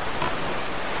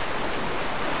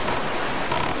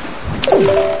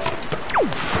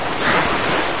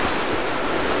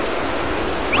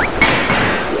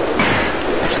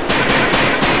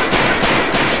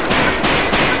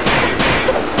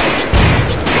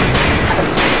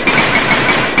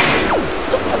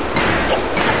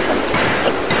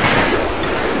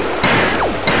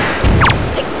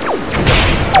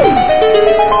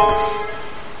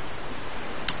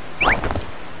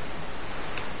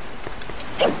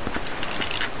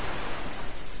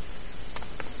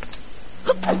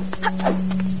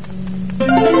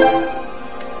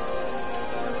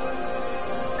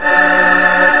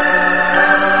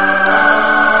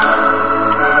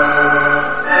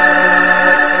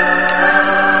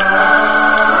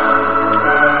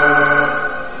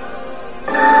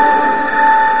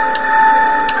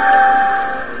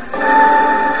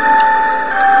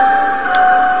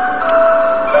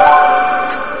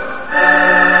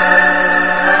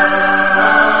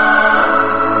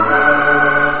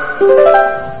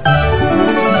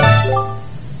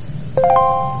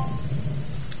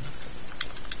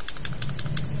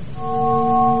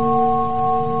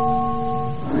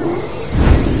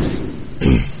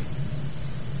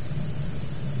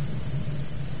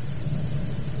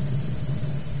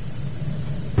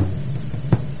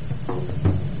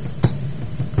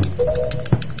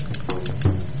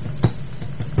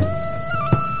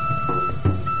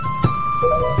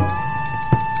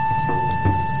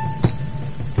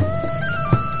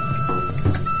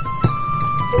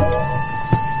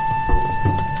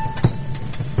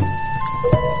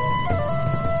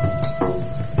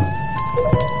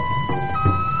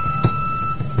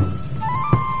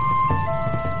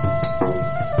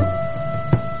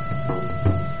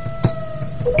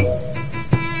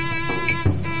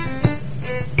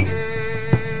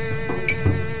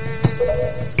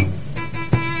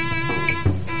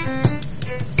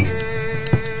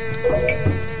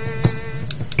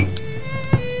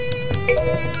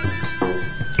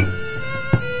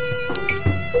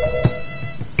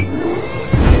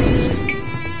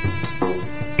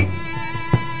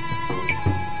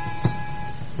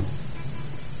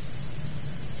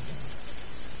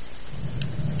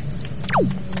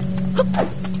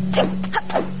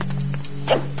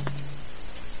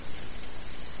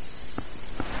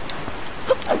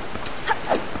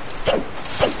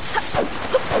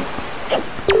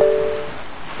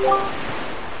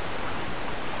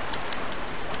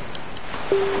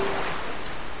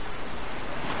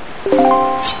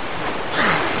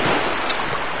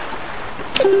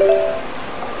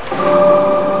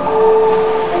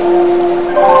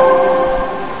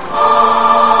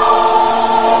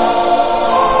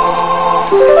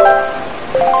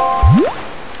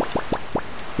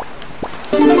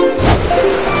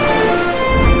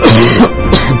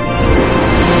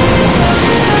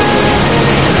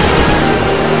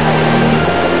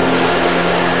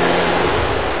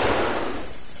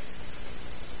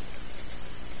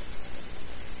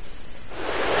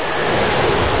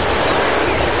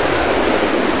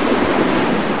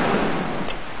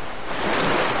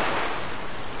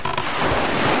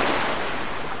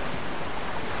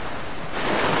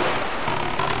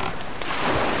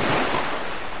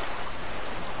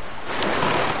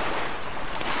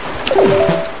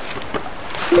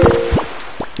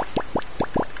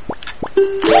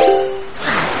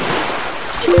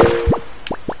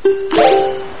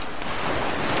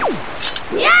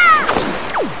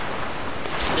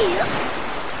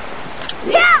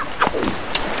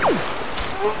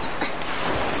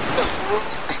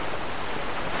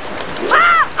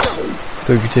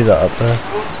 So we could do that up there.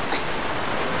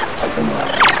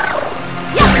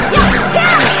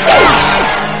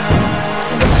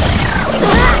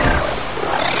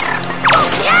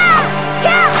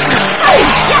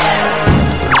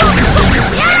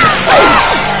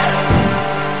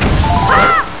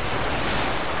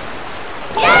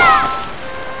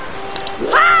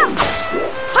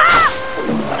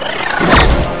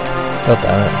 God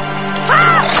damn it.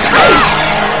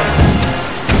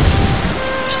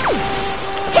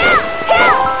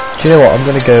 Do you know what? I'm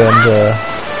gonna go and go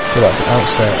back to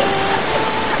outset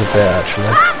for a bit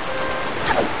actually.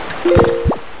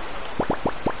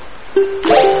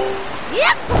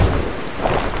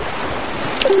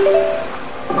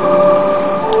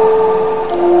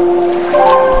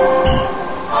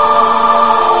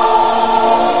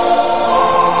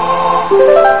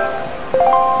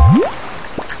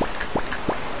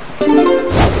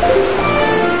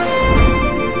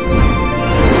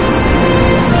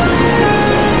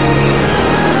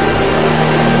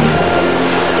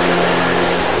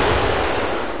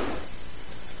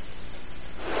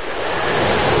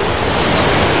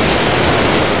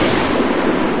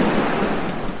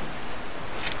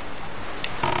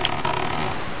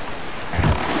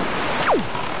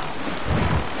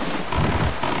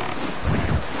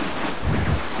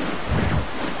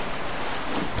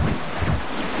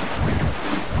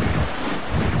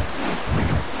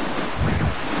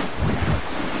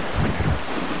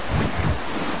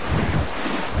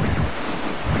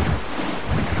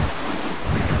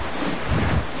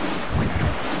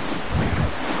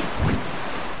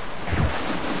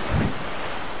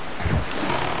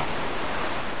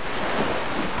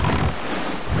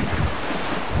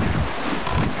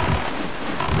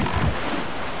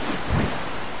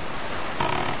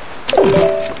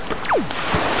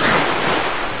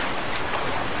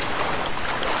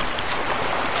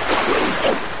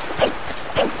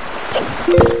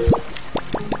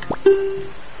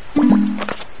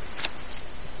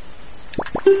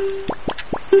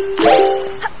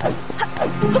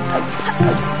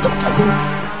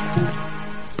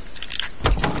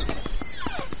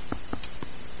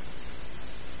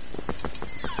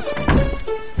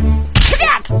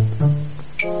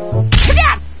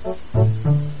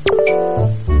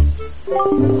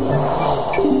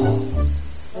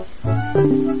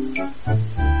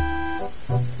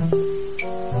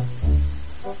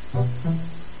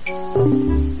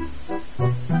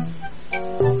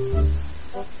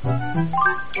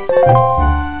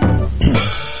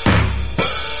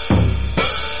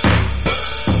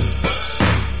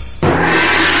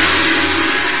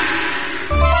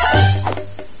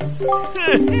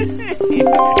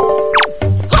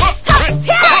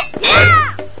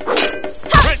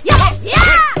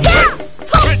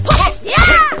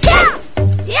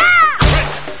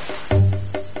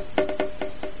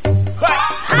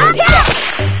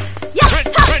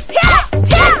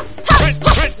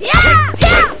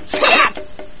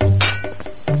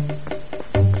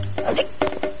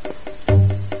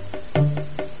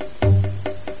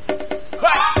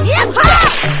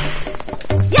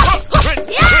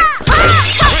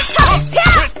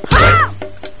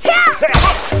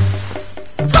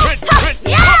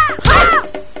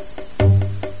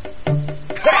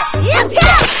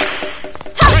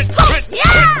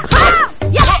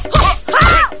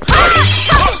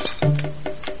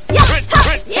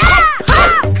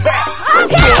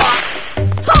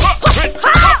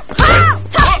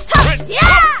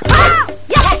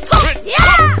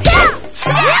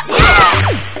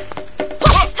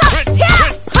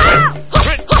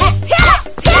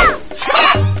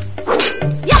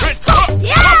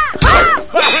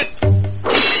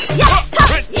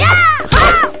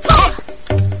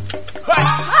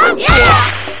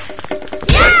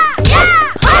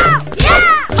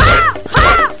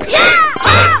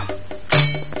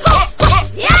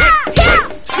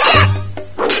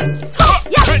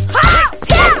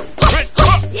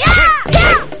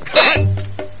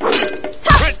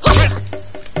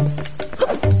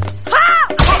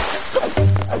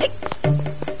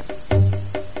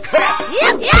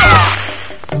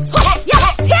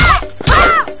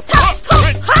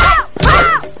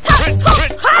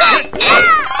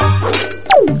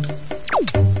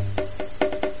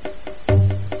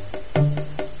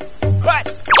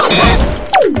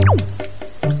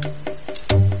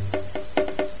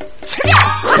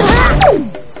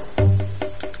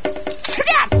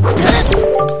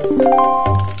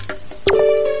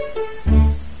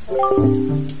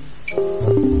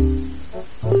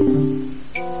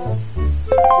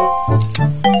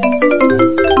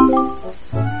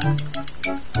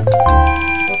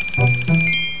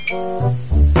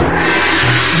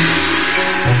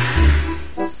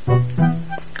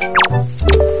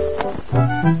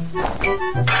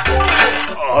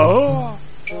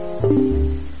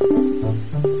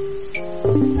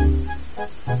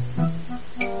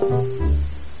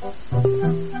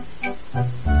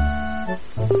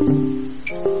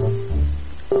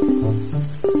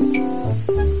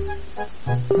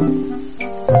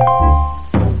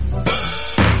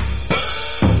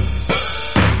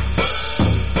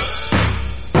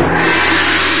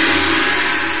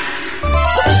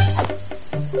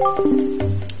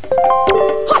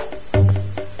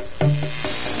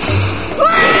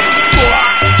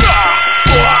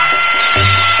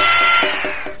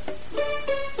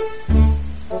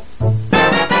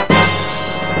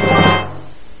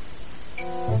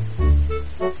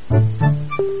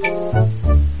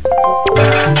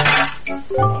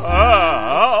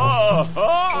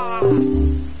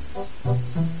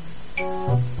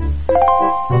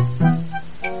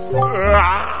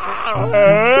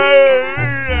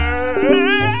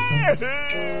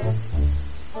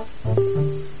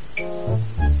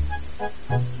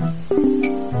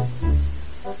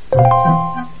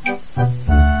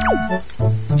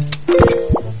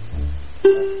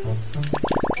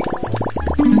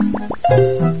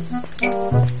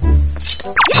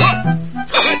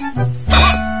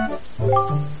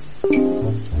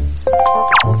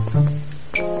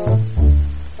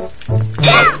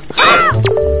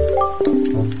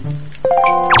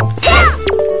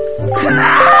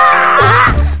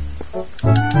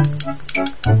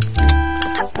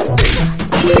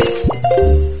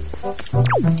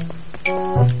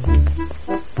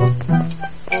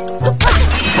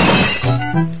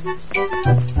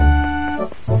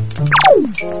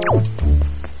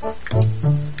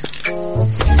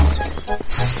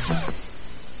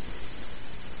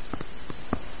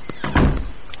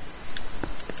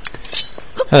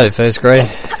 Hello, Phase Grey.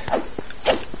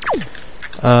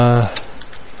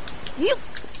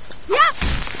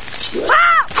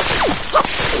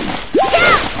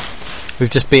 We've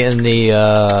just beaten the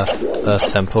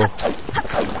Earth Temple.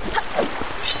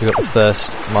 We got the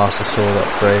first Master Sword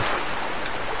upgrade.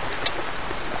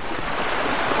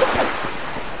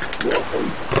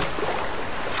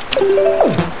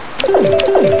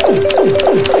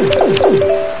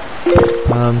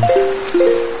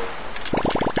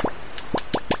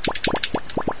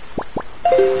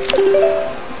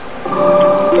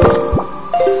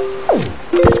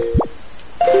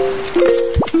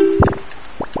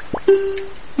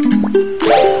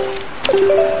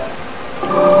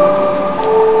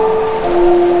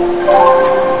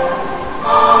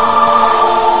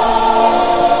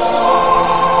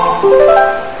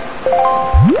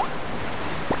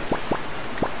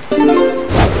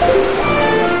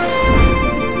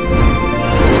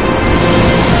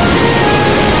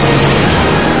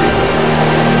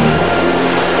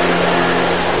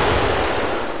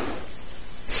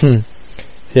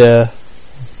 Yeah.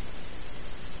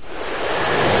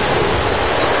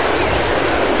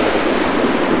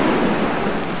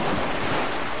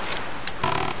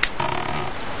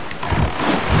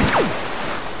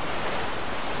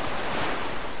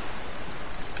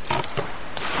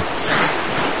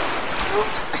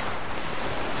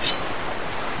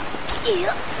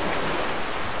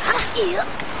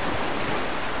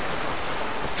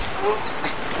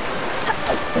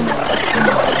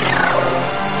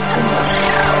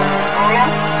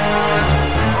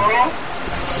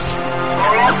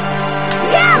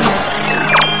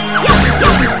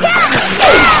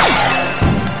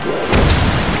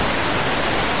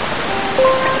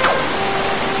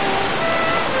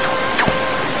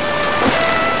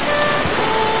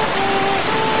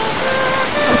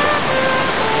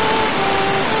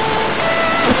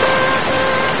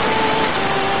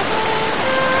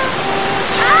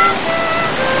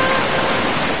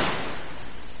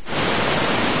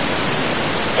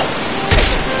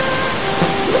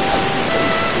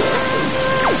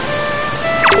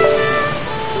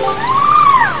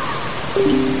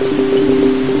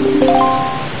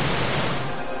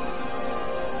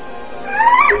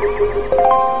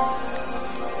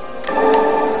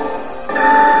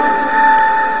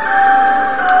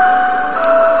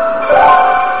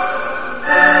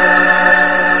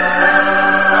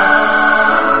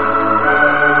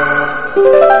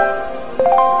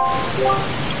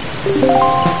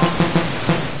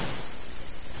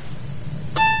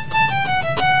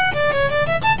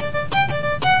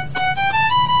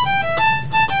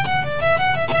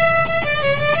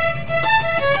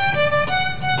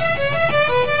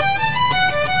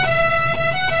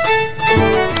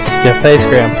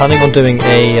 basically I'm planning on doing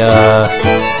a,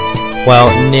 well,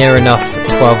 near enough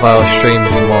 12-hour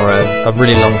stream tomorrow. A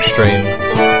really long stream.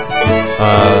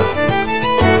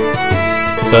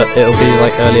 But it'll be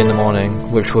like early in the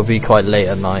morning, which will be quite late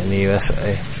at night in the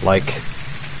USA. Like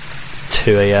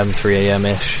 2 AM, 3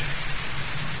 AM-ish.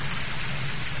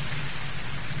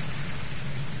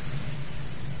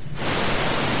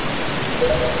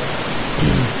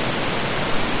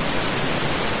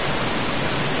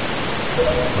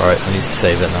 Alright, I need to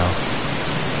save it now.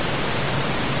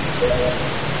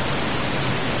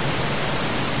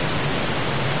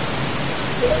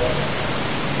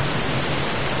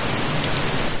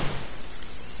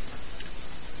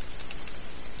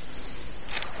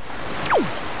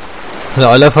 No,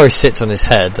 I love how he sits on his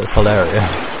head, that's hilarious.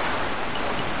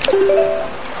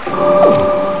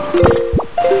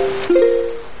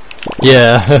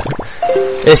 Yeah.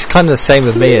 It's kind of the same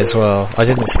with me as well. I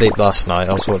didn't sleep last night,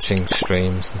 I was watching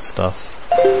streams and stuff.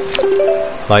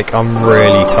 Like, I'm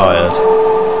really tired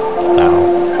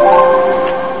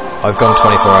now. I've gone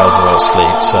 24 hours without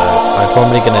sleep, so I'm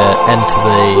probably gonna enter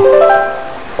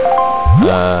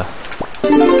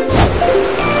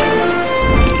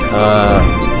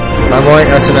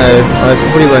I don't know, I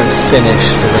probably won't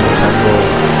finish the Ring Temple.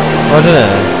 I don't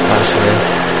know, actually.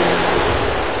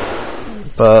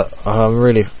 But I'm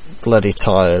really bloody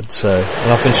tired, so,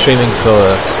 and I've been streaming for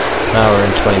an hour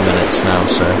and 20 minutes now,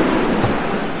 so,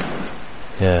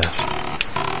 yeah.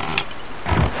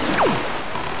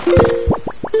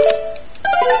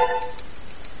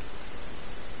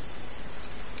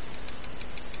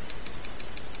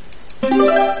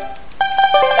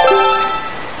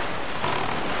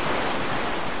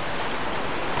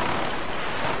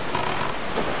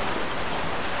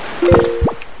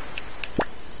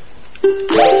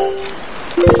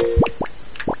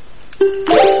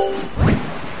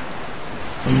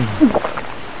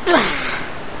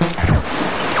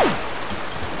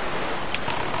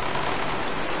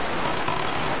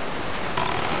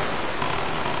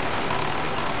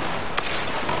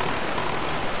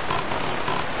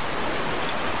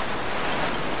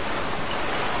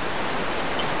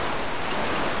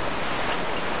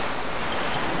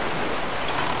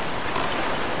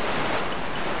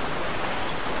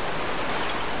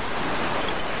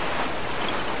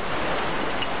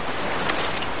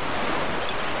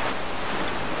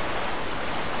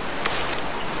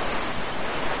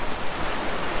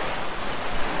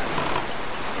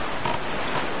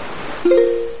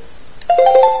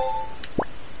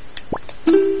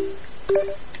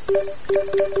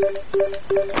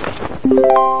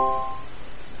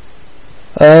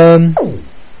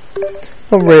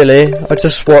 Not really.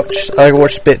 I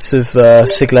watched bits of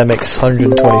Siglemic's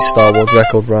 120 Star Wars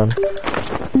record run.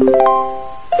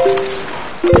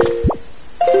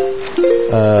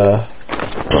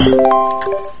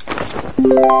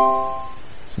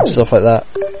 And stuff like that.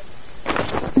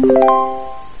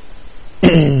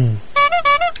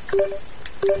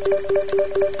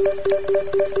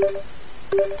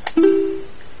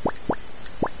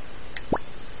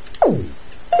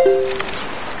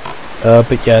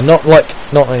 But yeah, not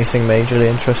anything majorly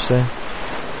interesting.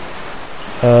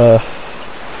 I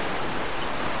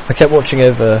kept watching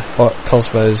over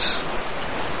Cosmo's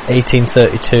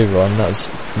 1832 run, that was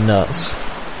nuts.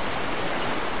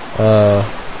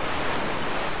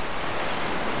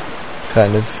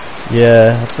 Kind of,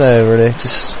 yeah, I don't know really,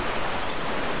 just,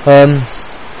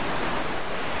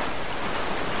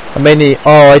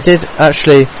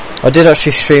 I did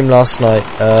actually stream last night,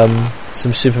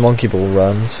 some Super Monkey Ball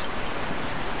runs.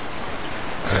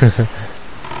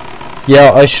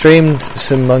 Yeah, I streamed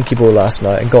some Monkey Ball last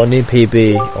night and got a new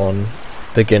PB on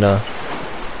beginner.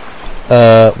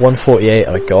 148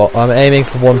 I got. I'm aiming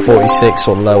for 146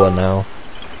 or lower now.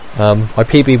 My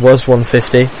PB was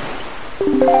 150.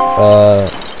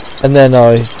 And then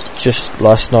I just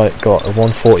last night got a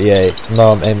 148.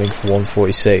 Now I'm aiming for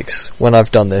 146 when I've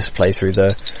done this playthrough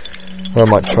though. Or I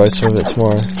might try some of it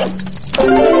tomorrow.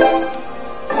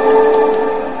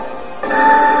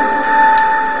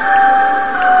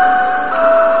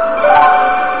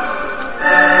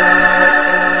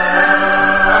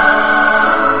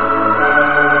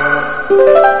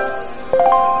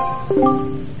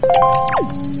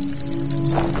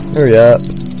 Hurry up.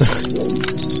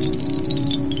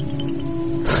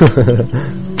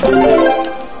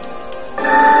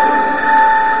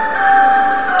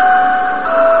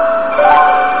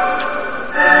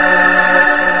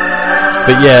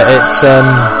 But yeah,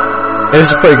 it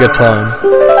was a pretty good time.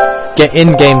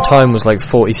 In-game time was like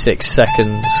 46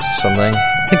 seconds, something.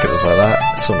 I think it was like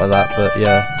that, something like that, but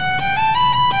yeah.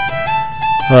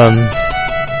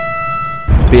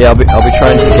 But yeah, I'll be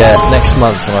trying to get, next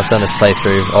month when I've done this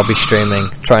playthrough, I'll be streaming,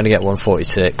 trying to get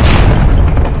 146,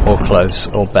 or close,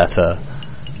 or better.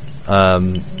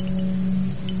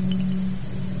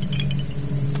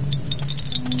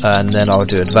 And then I'll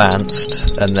do advanced,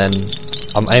 and then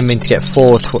I'm aiming to get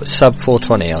sub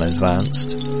 420 on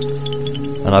advanced.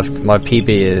 And my PB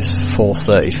is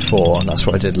 434, and that's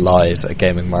what I did live at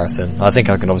Gaming Marathon. I think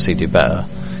I can obviously do better.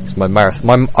 Cause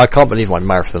I can't believe my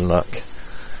marathon luck.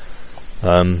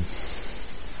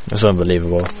 It's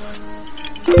unbelievable.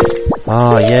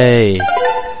 Ah, yay!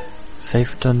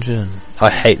 Favorite dungeon.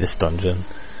 I hate this dungeon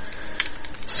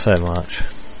so much.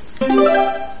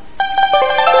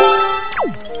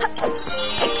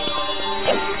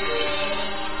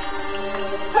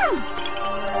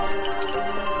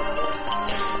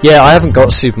 Yeah, I haven't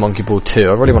got Super Monkey Ball 2.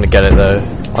 I really want to get it though.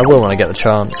 I will when I get the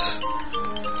chance.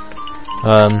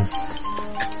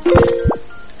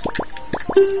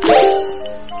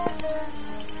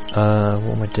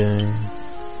 What am I doing?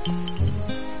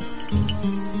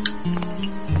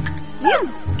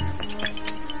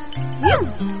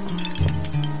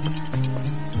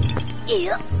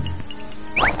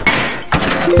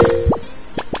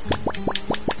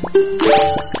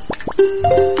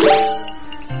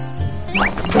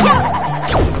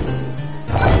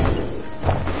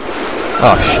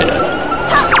 Oh shit.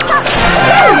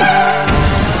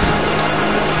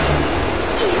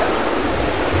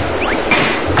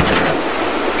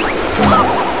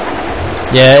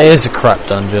 Yeah, it is a crap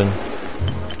dungeon.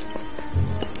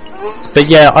 But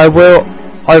yeah, I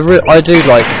do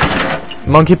like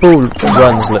Monkey Ball 2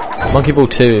 runs look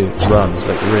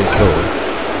really cool.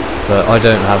 But I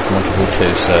don't have Monkey Ball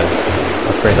 2, so I'm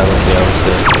afraid I won't be able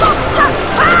to.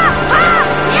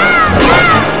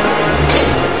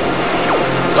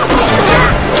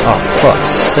 Oh,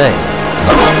 fuck's sake.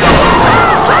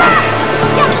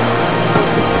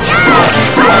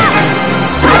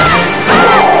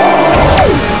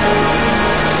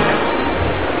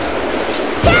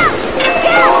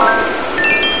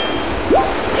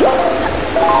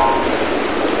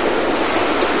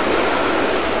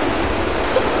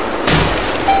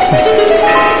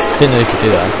 Didn't know you could do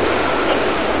that.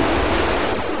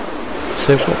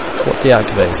 So what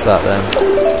deactivates that then?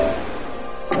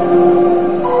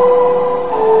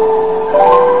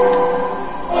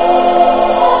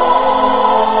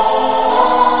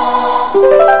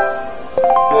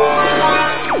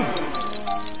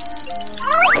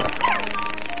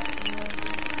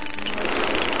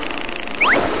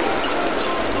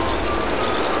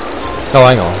 Oh,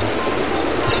 hang on.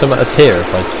 Does something appear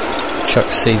if I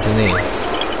chuck seeds in these?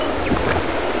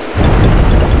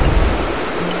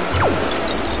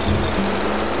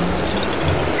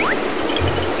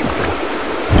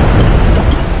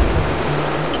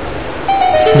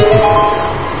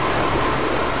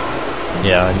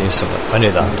 Yeah, I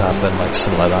knew that would happen, like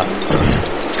something like that.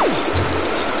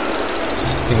 I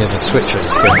think there's a switch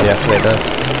that's going to deactivate there.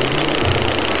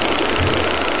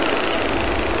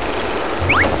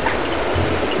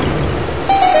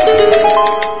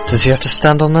 Does he have to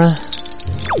stand on there?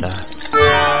 No.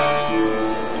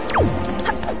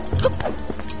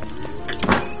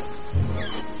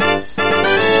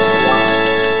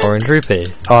 Orange rupee.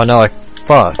 Oh no,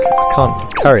 fuck. I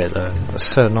can't carry it though. That's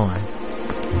so annoying.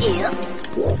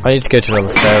 I need to go to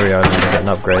another fairy island and get an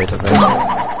upgrade, I think.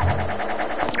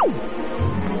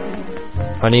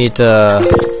 I need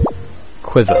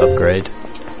quiver upgrade.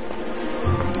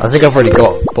 I think I've already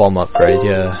got bomb upgrade,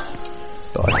 yeah.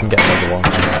 But I can get another one.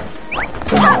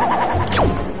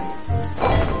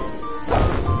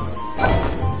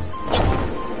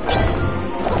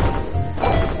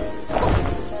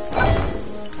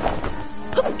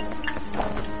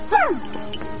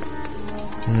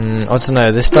 I don't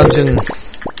know, this dungeon...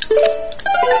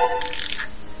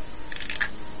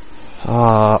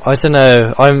 I don't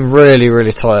know, I'm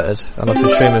really tired, and I've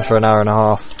been streaming for an hour and a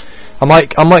half. I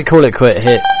might call it quits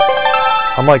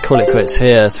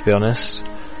here, to be honest.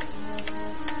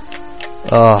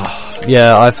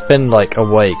 Yeah, I've been like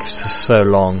awake for so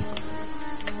long.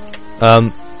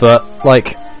 But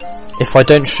like, if I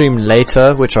don't stream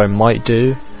later, which I might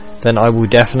do, then I will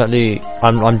definitely,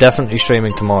 I'm definitely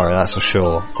streaming tomorrow, that's for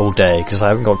sure, all day, because I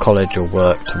haven't got college or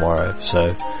work tomorrow,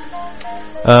 so.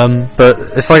 But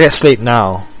if I get sleep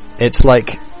now, it's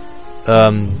like,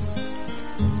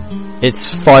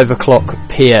 it's 5 o'clock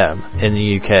PM in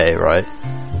the UK, right?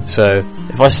 So,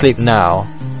 if I sleep now,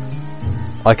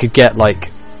 I could get like,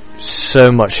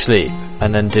 so much sleep,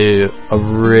 and then do a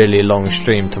really long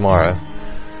stream tomorrow.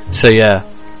 So yeah.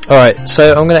 Alright,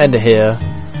 so I'm gonna end it here.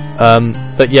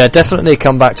 But yeah, definitely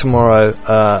come back tomorrow.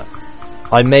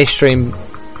 I may stream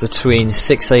between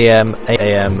 6 AM, 8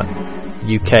 AM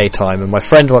UK time, and my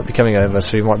friend might be coming over,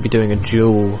 so we might be doing a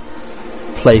dual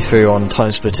playthrough on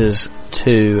Time Splitters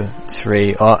 2,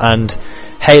 3, and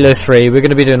Halo 3. We're going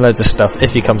to be doing loads of stuff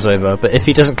if he comes over, but if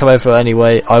he doesn't come over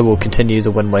anyway, I will continue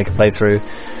the Wind Waker playthrough,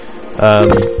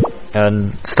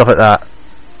 and stuff like that.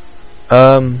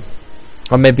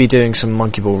 I may be doing some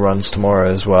Monkey Ball runs tomorrow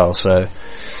as well, so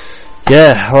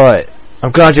yeah, alright.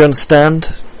 I'm glad you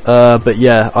understand, but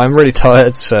yeah, I'm really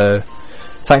tired, so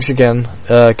thanks again,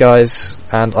 guys,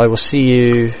 and I will see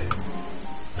you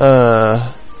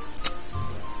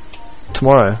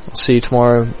tomorrow. I'll see you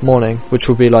tomorrow morning, which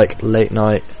will be like late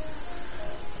night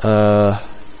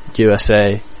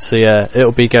USA. So yeah,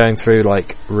 it'll be going through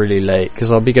like really late,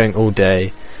 because I'll be going all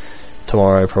day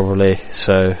tomorrow probably,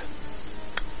 so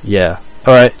yeah.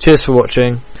 Alright, cheers for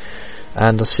watching,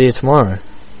 and I'll see you tomorrow.